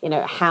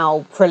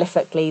 how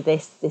prolifically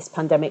this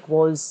pandemic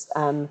was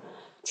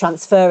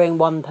transferring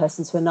one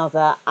person to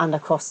another and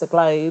across the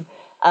globe.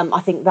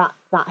 I think that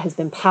has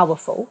been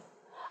powerful.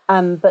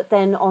 But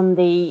then on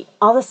the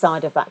other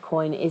side of that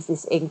coin is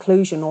this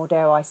inclusion, or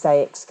dare I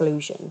say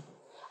exclusion.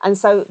 And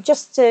so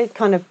just to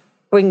kind of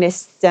bring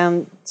this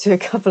down to a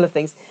couple of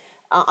things,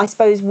 I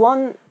suppose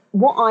one,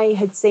 what I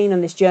had seen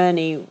on this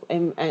journey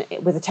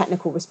with a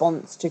technical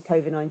response to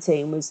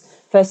COVID-19 was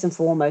first and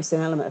foremost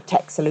an element of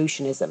tech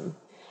solutionism.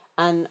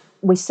 And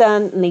we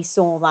certainly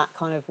saw that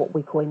kind of what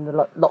we call in the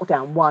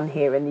lockdown one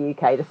here in the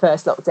UK, the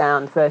first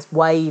lockdown, first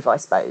wave, I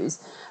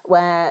suppose,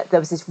 where there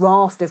was this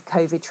raft of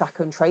COVID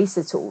tracker and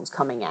tracer tools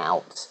coming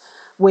out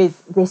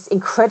with this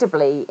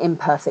incredibly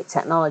imperfect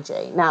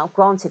technology. Now,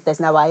 granted, there's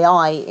no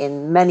AI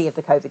in many of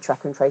the COVID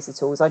tracker and tracer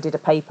tools. I did a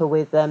paper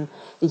with the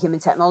Human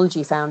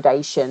Technology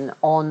Foundation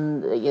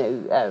on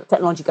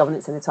technology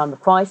governance in a time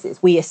of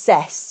crisis. We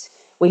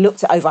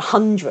looked at over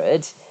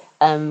 100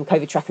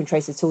 COVID tracker and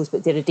tracer tools,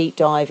 but did a deep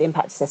dive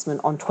impact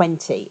assessment on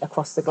 20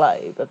 across the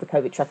globe of the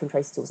COVID tracker and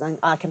tracer tools. And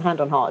I can hand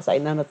on heart say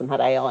none of them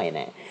had AI in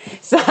it.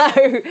 So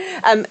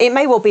it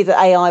may well be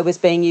that AI was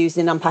being used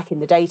in unpacking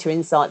the data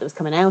insight that was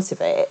coming out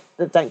of it.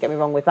 Don't get me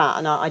wrong with that.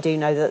 And I do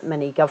know that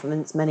many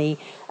governments, many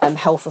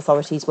health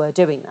authorities were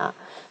doing that.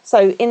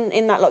 So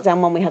in that lockdown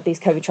one, we had these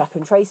COVID tracker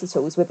and tracer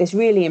tools with this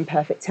really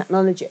imperfect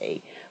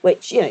technology,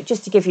 which,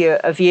 just to give you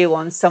a view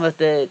on some of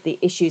the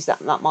issues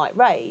that might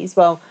raise,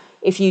 well,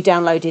 if you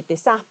downloaded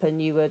this app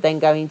and you were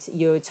then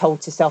you were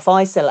told to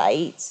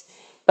self-isolate,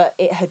 but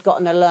it had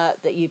got an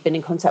alert that you'd been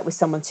in contact with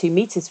someone 2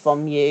 meters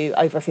from you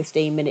over a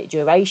 15-minute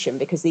duration,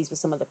 because these were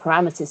some of the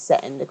parameters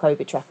set in the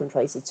COVID tracker and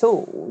tracer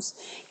tools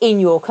in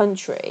your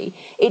country,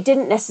 it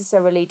didn't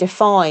necessarily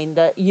define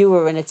that you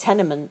were in a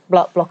tenement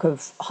block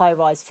of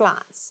high-rise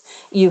flats.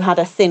 You had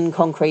a thin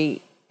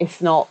concrete,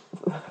 if not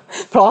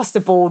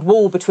plasterboard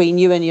wall between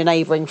you and your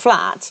neighbouring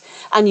flat,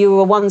 and you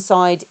were one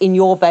side in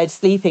your bed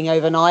sleeping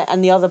overnight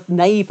and the other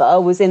neighbour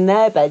was in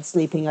their bed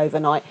sleeping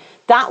overnight.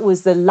 That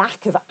was the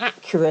lack of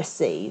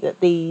accuracy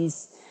that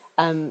these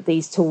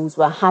tools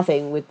were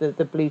having with the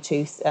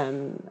Bluetooth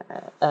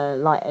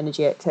light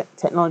energy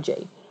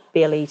technology,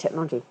 BLE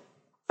technology.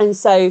 And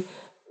so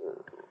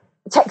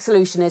tech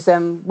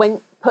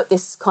solutionism put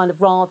this kind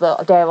of rather,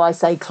 dare I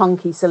say,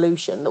 clunky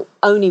solution that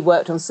only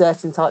worked on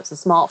certain types of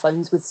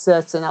smartphones with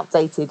certain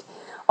updated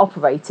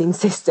operating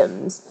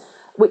systems,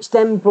 which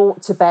then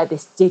brought to bear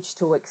this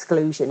digital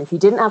exclusion. If you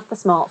didn't have the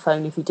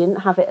smartphone, if you didn't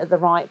have it at the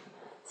right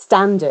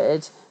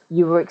standard,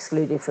 you were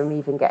excluded from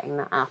even getting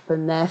that app.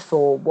 And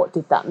therefore, what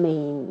did that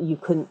mean? You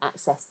couldn't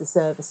access the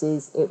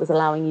services it was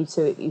allowing you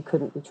to, you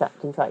couldn't be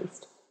tracked and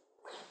traced.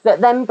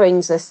 That then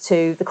brings us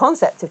to the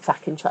concept of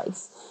track and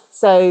trace.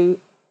 So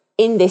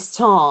in this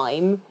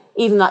time,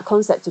 even that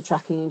concept of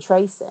tracking and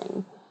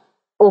tracing,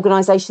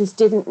 organisations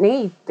didn't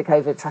need the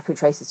COVID tracker and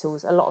tracer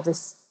tools. A lot of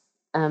this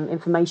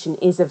information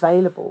is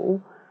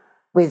available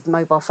with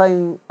mobile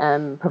phone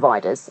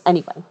providers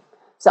anyway.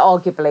 So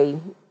arguably,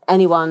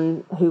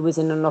 anyone who was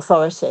in an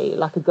authority,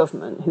 like a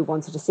government, who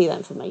wanted to see that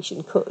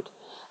information could.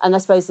 And I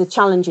suppose the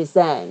challenge is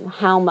then,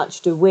 how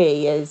much do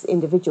we as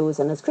individuals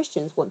and as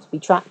Christians want to be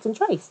tracked and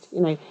traced?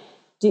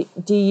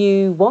 Do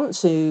you want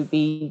to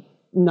be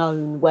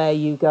known where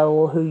you go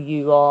or who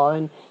you are,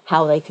 and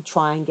how they could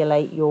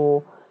triangulate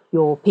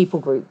your people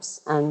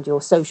groups and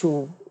your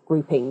social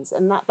groupings?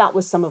 And that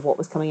was some of what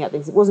was coming out of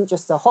this. It wasn't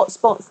just the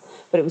hotspots,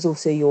 but it was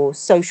also your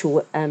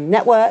social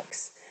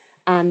networks,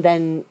 and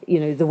then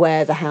the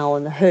where, the how,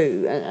 and the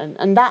who,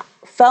 and that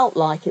felt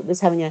like it was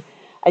having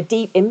a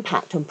deep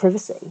impact on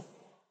privacy,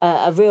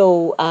 a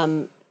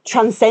real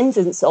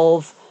transcendence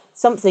of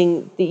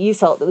something that you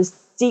felt that was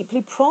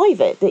deeply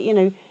private, that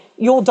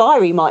your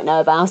diary might know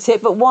about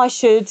it, but why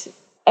should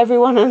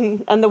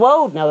everyone and the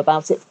world know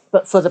about it?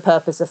 But for the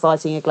purpose of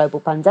fighting a global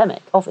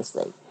pandemic,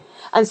 obviously.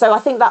 And so I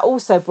think that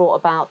also brought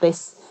about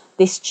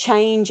this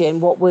change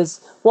in what was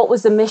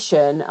the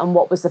mission and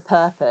what was the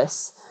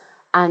purpose,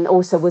 and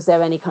also was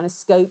there any kind of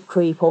scope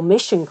creep or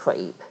mission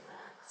creep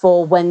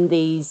for when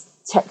these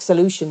tech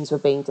solutions were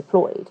being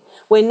deployed.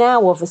 We're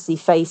now obviously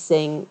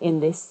facing, in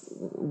this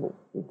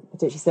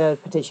potentially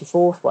third, potentially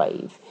fourth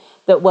wave,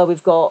 where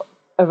we've got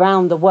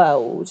around the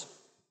world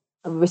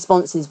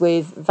responses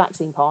with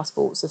vaccine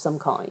passports of some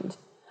kind.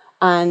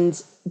 And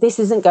this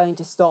isn't going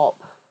to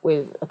stop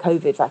with a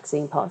COVID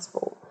vaccine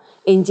passport.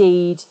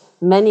 Indeed,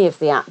 many of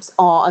the apps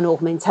are an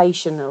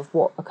augmentation of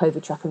what a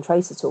COVID track and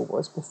tracer tool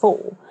was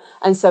before.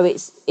 And so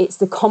it's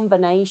the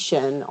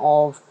combination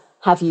of,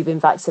 have you been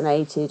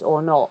vaccinated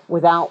or not,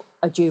 without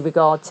a due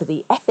regard to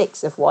the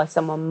ethics of why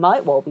someone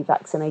might well be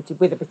vaccinated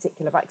with a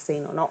particular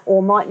vaccine or not,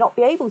 or might not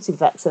be able to be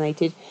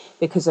vaccinated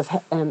because of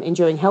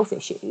enduring health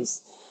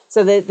issues.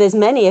 So there's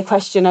many a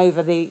question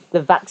over the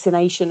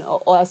vaccination,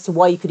 or as to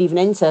why you could even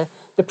enter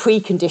the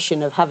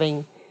precondition of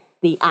having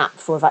the app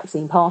for a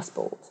vaccine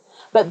passport.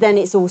 But then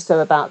it's also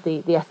about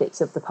the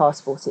ethics of the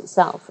passport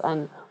itself,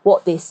 and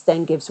what this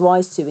then gives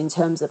rise to in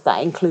terms of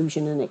that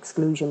inclusion and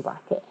exclusion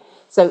bracket.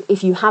 So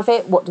if you have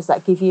it, what does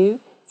that give you?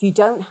 If you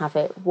don't have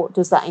it, what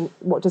does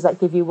that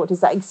give you? What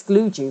does that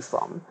exclude you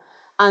from?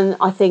 And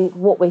I think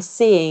what we're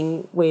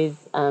seeing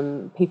with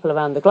people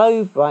around the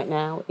globe right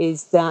now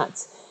is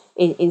that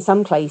in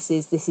some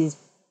places, this is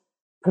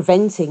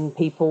preventing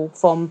people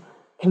from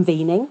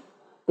convening.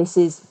 This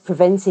is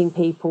preventing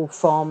people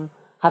from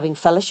having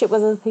fellowship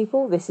with other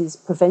people. This is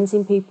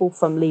preventing people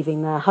from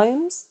leaving their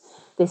homes.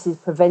 This is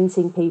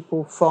preventing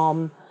people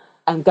from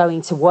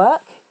going to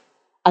work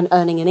and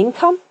earning an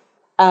income.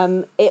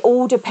 It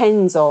all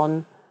depends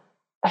on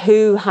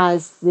who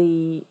has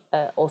the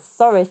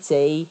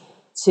authority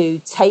to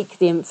take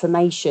the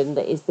information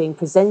that is being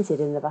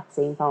presented in the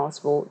vaccine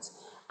passport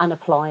and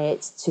apply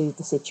it to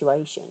the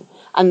situation.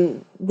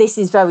 And this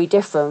is very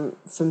different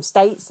from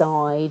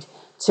stateside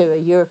to a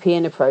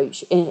European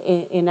approach.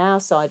 In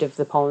our side of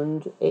the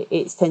pond,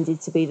 it's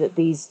tended to be that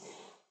these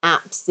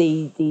apps,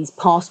 these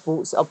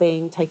passports are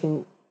being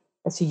taken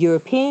at a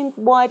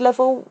European-wide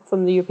level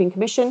from the European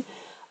Commission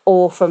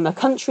or from a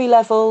country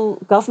level,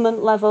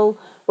 government level,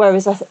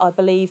 whereas I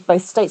believe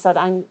both stateside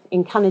and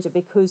in Canada,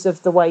 because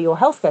of the way your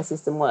healthcare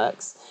system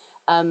works,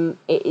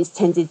 it is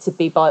tended to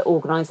be by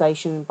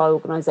organisation,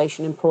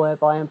 employer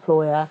by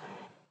employer,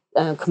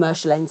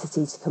 commercial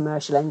entity to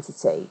commercial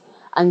entity.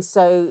 And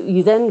so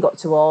you then got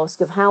to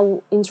ask of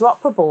how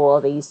interoperable are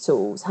these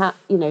tools?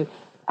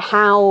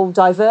 How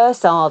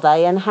diverse are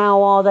they, and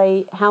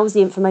how is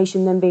the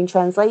information then being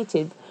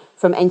translated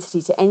from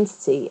entity to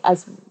entity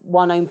as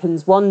one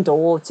opens one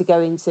door to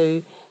go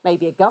into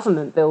maybe a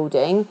government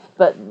building,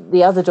 but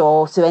the other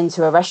door to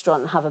enter a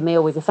restaurant and have a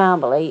meal with your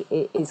family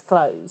is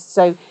closed.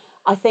 So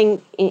I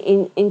think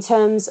in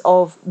terms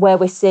of where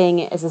we're seeing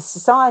it as a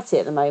society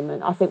at the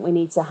moment, I think we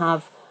need to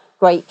have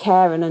great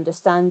care and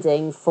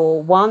understanding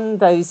for, one,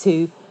 those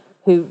who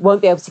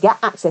won't be able to get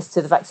access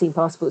to the vaccine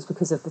passports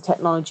because of the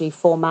technology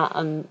format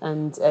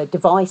and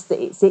device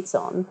that it sits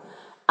on.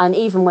 And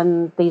even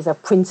when these are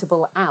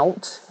printable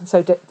out,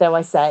 so dare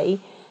I say,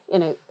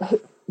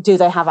 do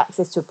they have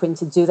access to a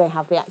printer? Do they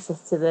have the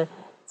access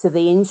to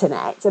the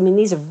internet? I mean,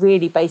 these are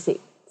really basic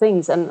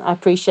things. And I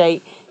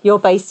appreciate you're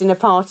based in a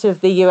part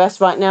of the US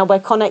right now where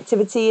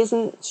connectivity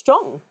isn't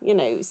strong,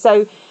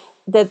 So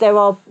there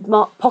are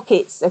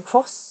pockets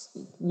across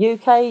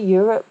UK,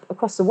 Europe,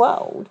 across the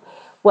world,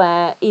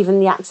 where even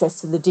the access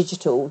to the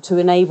digital to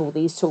enable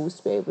these tools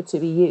to be able to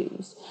be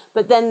used.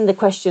 But then the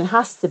question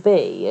has to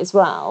be as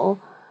well,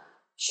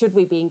 should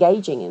we be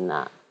engaging in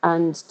that?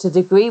 And to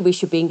the degree we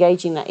should be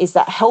engaging in that, is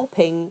that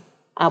helping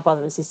our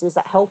brother and sister? Is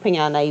that helping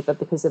our neighbour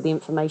because of the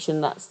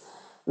information that's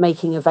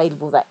making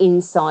available, that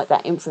insight,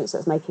 that inference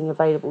that's making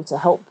available to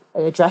help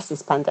address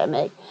this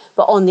pandemic?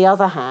 But on the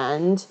other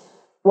hand,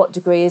 what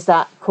degree is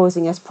that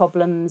causing us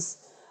problems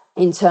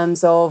in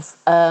terms of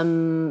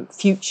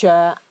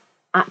future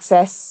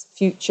access,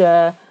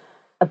 future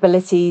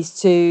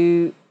abilities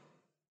to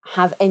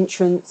have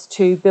entrance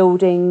to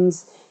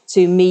buildings,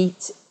 to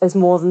meet as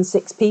more than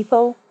 6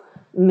 people,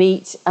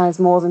 meet as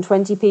more than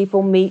 20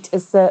 people, meet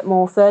as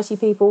more 30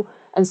 people,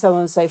 and so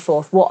on and so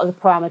forth? What are the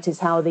parameters?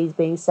 How are these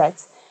being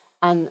set?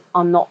 And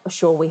I'm not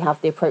sure we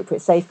have the appropriate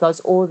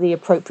safeguards or the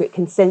appropriate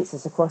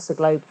consensus across the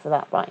globe for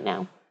that right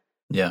now.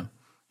 Yeah.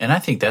 And I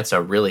think that's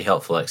a really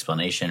helpful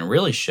explanation. It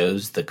really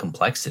shows the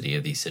complexity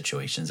of these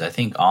situations. I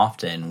think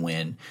often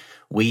when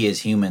we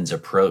as humans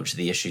approach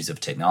the issues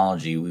of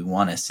technology, we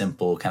want a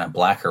simple kind of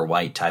black or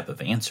white type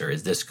of answer.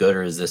 Is this good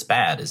or is this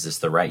bad? Is this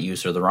the right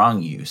use or the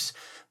wrong use?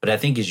 But I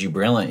think as you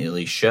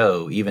brilliantly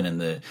show, even in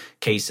the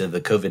case of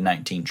the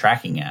COVID-19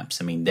 tracking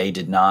apps, I mean, they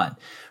did not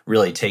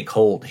really take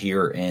hold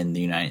here in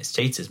the United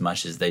States as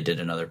much as they did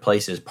in other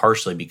places,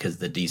 partially because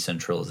of the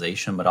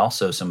decentralization, but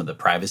also some of the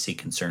privacy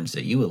concerns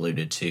that you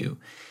alluded to.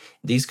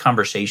 These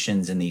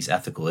conversations and these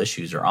ethical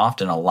issues are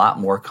often a lot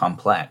more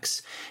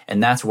complex.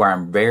 And that's where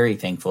I'm very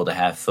thankful to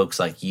have folks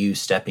like you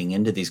stepping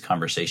into these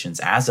conversations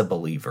as a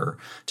believer,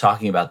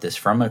 talking about this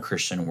from a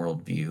Christian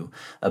worldview,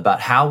 about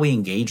how we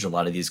engage a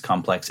lot of these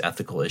complex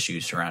ethical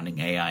issues surrounding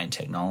AI and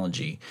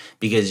technology.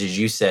 Because as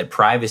you said,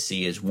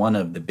 privacy is one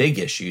of the big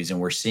issues, and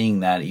we're seeing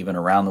that even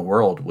around the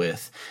world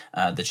with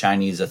the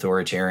Chinese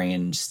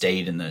authoritarian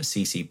state and the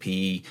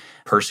CCP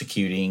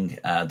persecuting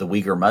the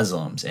Uyghur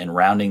Muslims and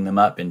rounding them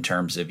up in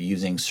terms of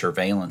using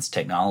surveillance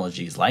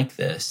technologies like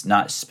this,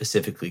 not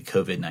specifically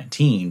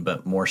COVID-19,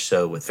 but more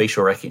so with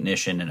facial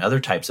recognition and other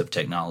types of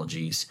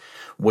technologies,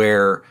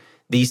 where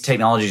these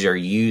technologies are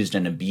used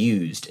and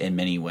abused in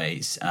many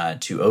ways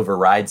to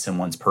override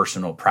someone's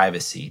personal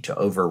privacy, to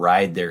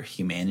override their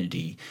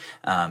humanity,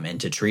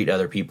 and to treat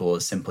other people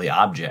as simply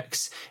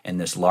objects in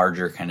this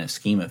larger kind of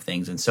scheme of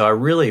things. And so I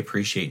really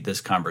appreciate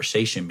this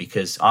conversation,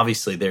 because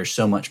obviously there's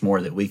so much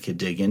more that we could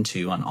dig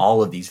into on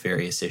all of these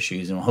various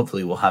issues. And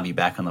hopefully we'll have you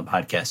back on the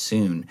podcast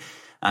soon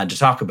to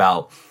talk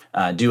about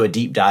do a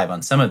deep dive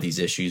on some of these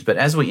issues. But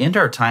as we end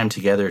our time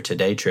together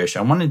today, Trish,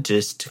 I wanted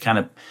just to kind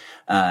of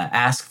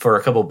ask for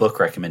a couple book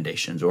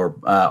recommendations or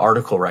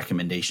article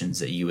recommendations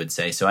that you would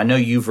say. So I know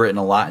you've written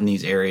a lot in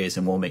these areas,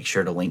 and we'll make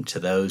sure to link to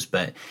those.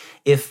 But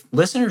if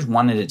listeners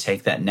wanted to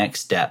take that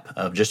next step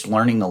of just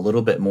learning a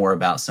little bit more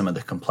about some of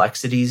the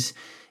complexities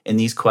in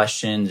these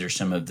questions or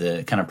some of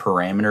the kind of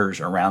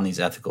parameters around these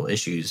ethical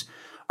issues,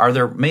 are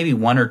there maybe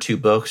one or two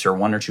books or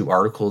one or two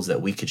articles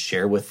that we could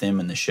share with them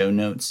in the show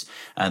notes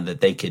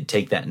that they could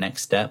take that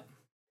next step?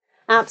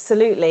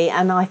 Absolutely.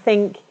 And I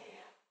think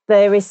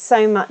there is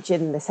so much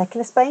in the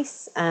secular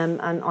space, and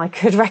I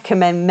could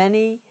recommend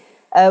many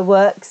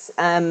works.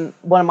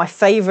 One of my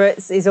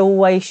favourites is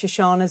always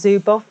Shoshana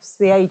Zuboff's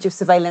The Age of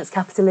Surveillance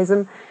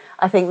Capitalism.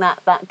 I think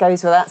that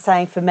goes without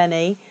saying for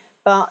many.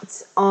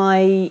 But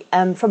I,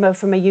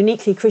 from a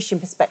uniquely Christian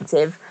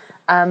perspective,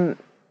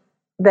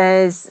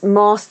 there's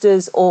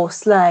Masters or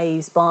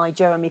Slaves by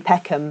Jeremy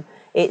Peckham.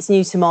 It's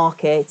new to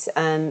market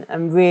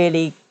and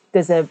really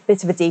there's a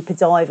bit of a deeper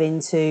dive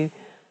into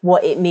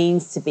what it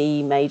means to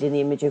be made in the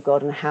image of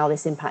God and how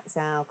this impacts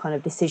our kind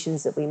of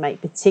decisions that we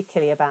make,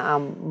 particularly about our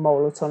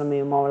moral autonomy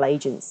and moral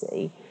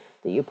agency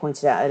that you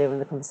pointed out earlier in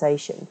the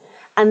conversation.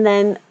 And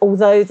then,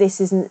 although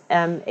this isn't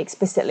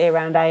explicitly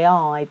around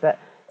AI, but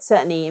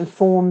certainly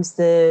informs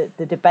the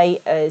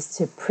debate as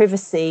to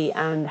privacy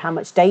and how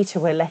much data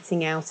we're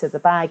letting out of the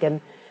bag,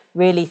 and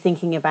really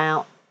thinking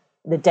about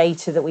the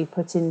data that we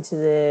put into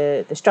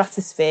the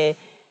stratosphere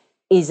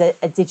is a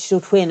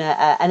digital twin,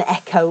 an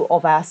echo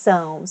of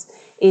ourselves,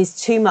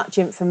 is Too Much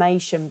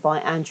Information by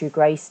Andrew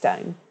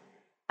Greystone.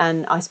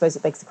 And I suppose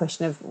it begs the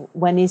question of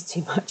when is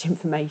too much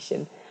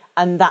information?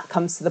 And that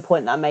comes to the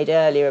point that I made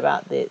earlier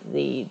about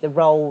the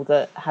role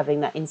that having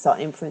that insight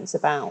and influence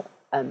about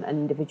an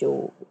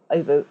individual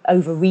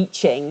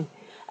overreaching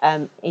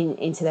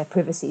into their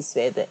privacy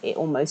sphere, that it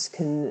almost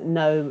can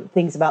know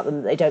things about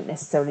them that they don't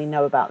necessarily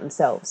know about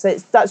themselves. So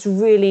that's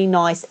really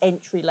nice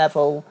entry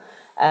level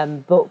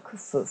book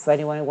for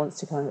anyone who wants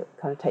to kind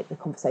of take the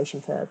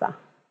conversation further.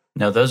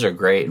 No, those are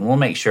great, and we'll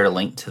make sure to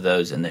link to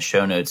those in the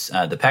show notes.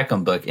 The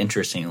Peckham book,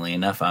 interestingly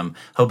enough, I'm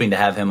hoping to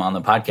have him on the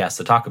podcast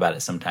to talk about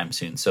it sometime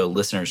soon, so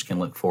listeners can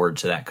look forward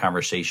to that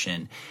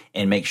conversation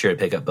and make sure to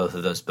pick up both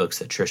of those books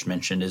that Trish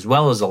mentioned, as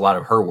well as a lot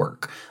of her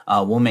work.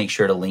 We'll make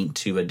sure to link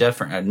to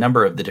a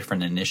number of the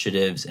different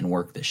initiatives and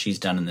work that she's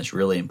done in this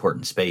really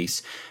important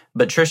space.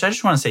 But Trish, I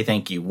just want to say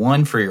thank you,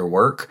 one, for your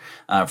work,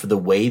 for the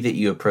way that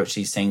you approach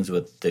these things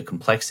with the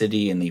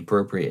complexity and the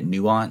appropriate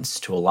nuance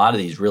to a lot of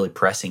these really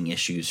pressing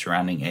issues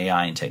surrounding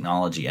AI and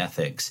technology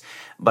ethics,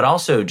 but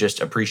also just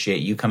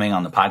appreciate you coming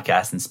on the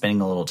podcast and spending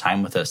a little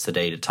time with us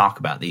today to talk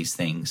about these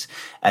things.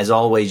 As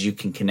always, you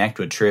can connect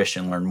with Trish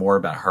and learn more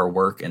about her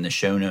work in the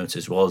show notes,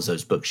 as well as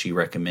those books she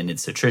recommended.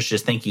 So Trish,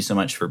 just thank you so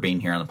much for being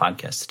here on the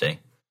podcast today.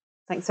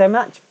 Thanks so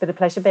much. Been a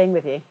pleasure being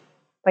with you.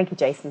 Thank you,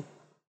 Jason.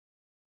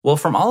 Well,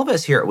 from all of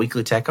us here at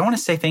Weekly Tech, I want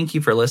to say thank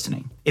you for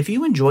listening. If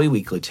you enjoy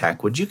Weekly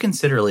Tech, would you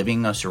consider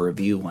leaving us a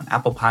review on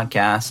Apple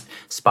Podcasts,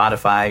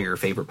 Spotify, or your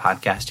favorite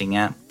podcasting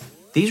app?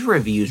 These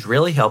reviews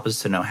really help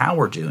us to know how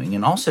we're doing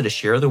and also to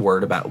share the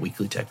word about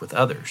Weekly Tech with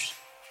others.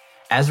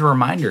 As a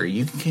reminder,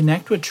 you can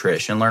connect with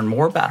Trish and learn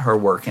more about her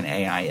work in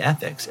AI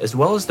ethics, as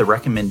well as the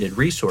recommended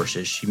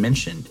resources she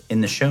mentioned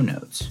in the show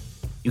notes.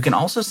 You can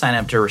also sign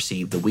up to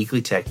receive the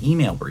Weekly Tech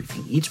email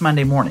briefing each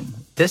Monday morning.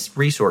 This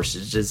resource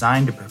is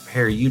designed to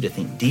prepare you to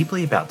think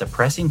deeply about the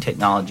pressing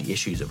technology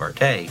issues of our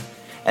day,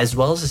 as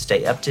well as to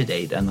stay up to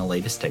date on the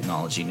latest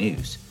technology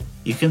news.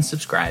 You can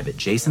subscribe at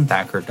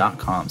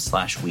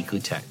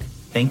jasonthacker.com/weeklytech.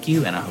 Thank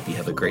you, and I hope you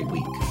have a great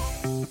week.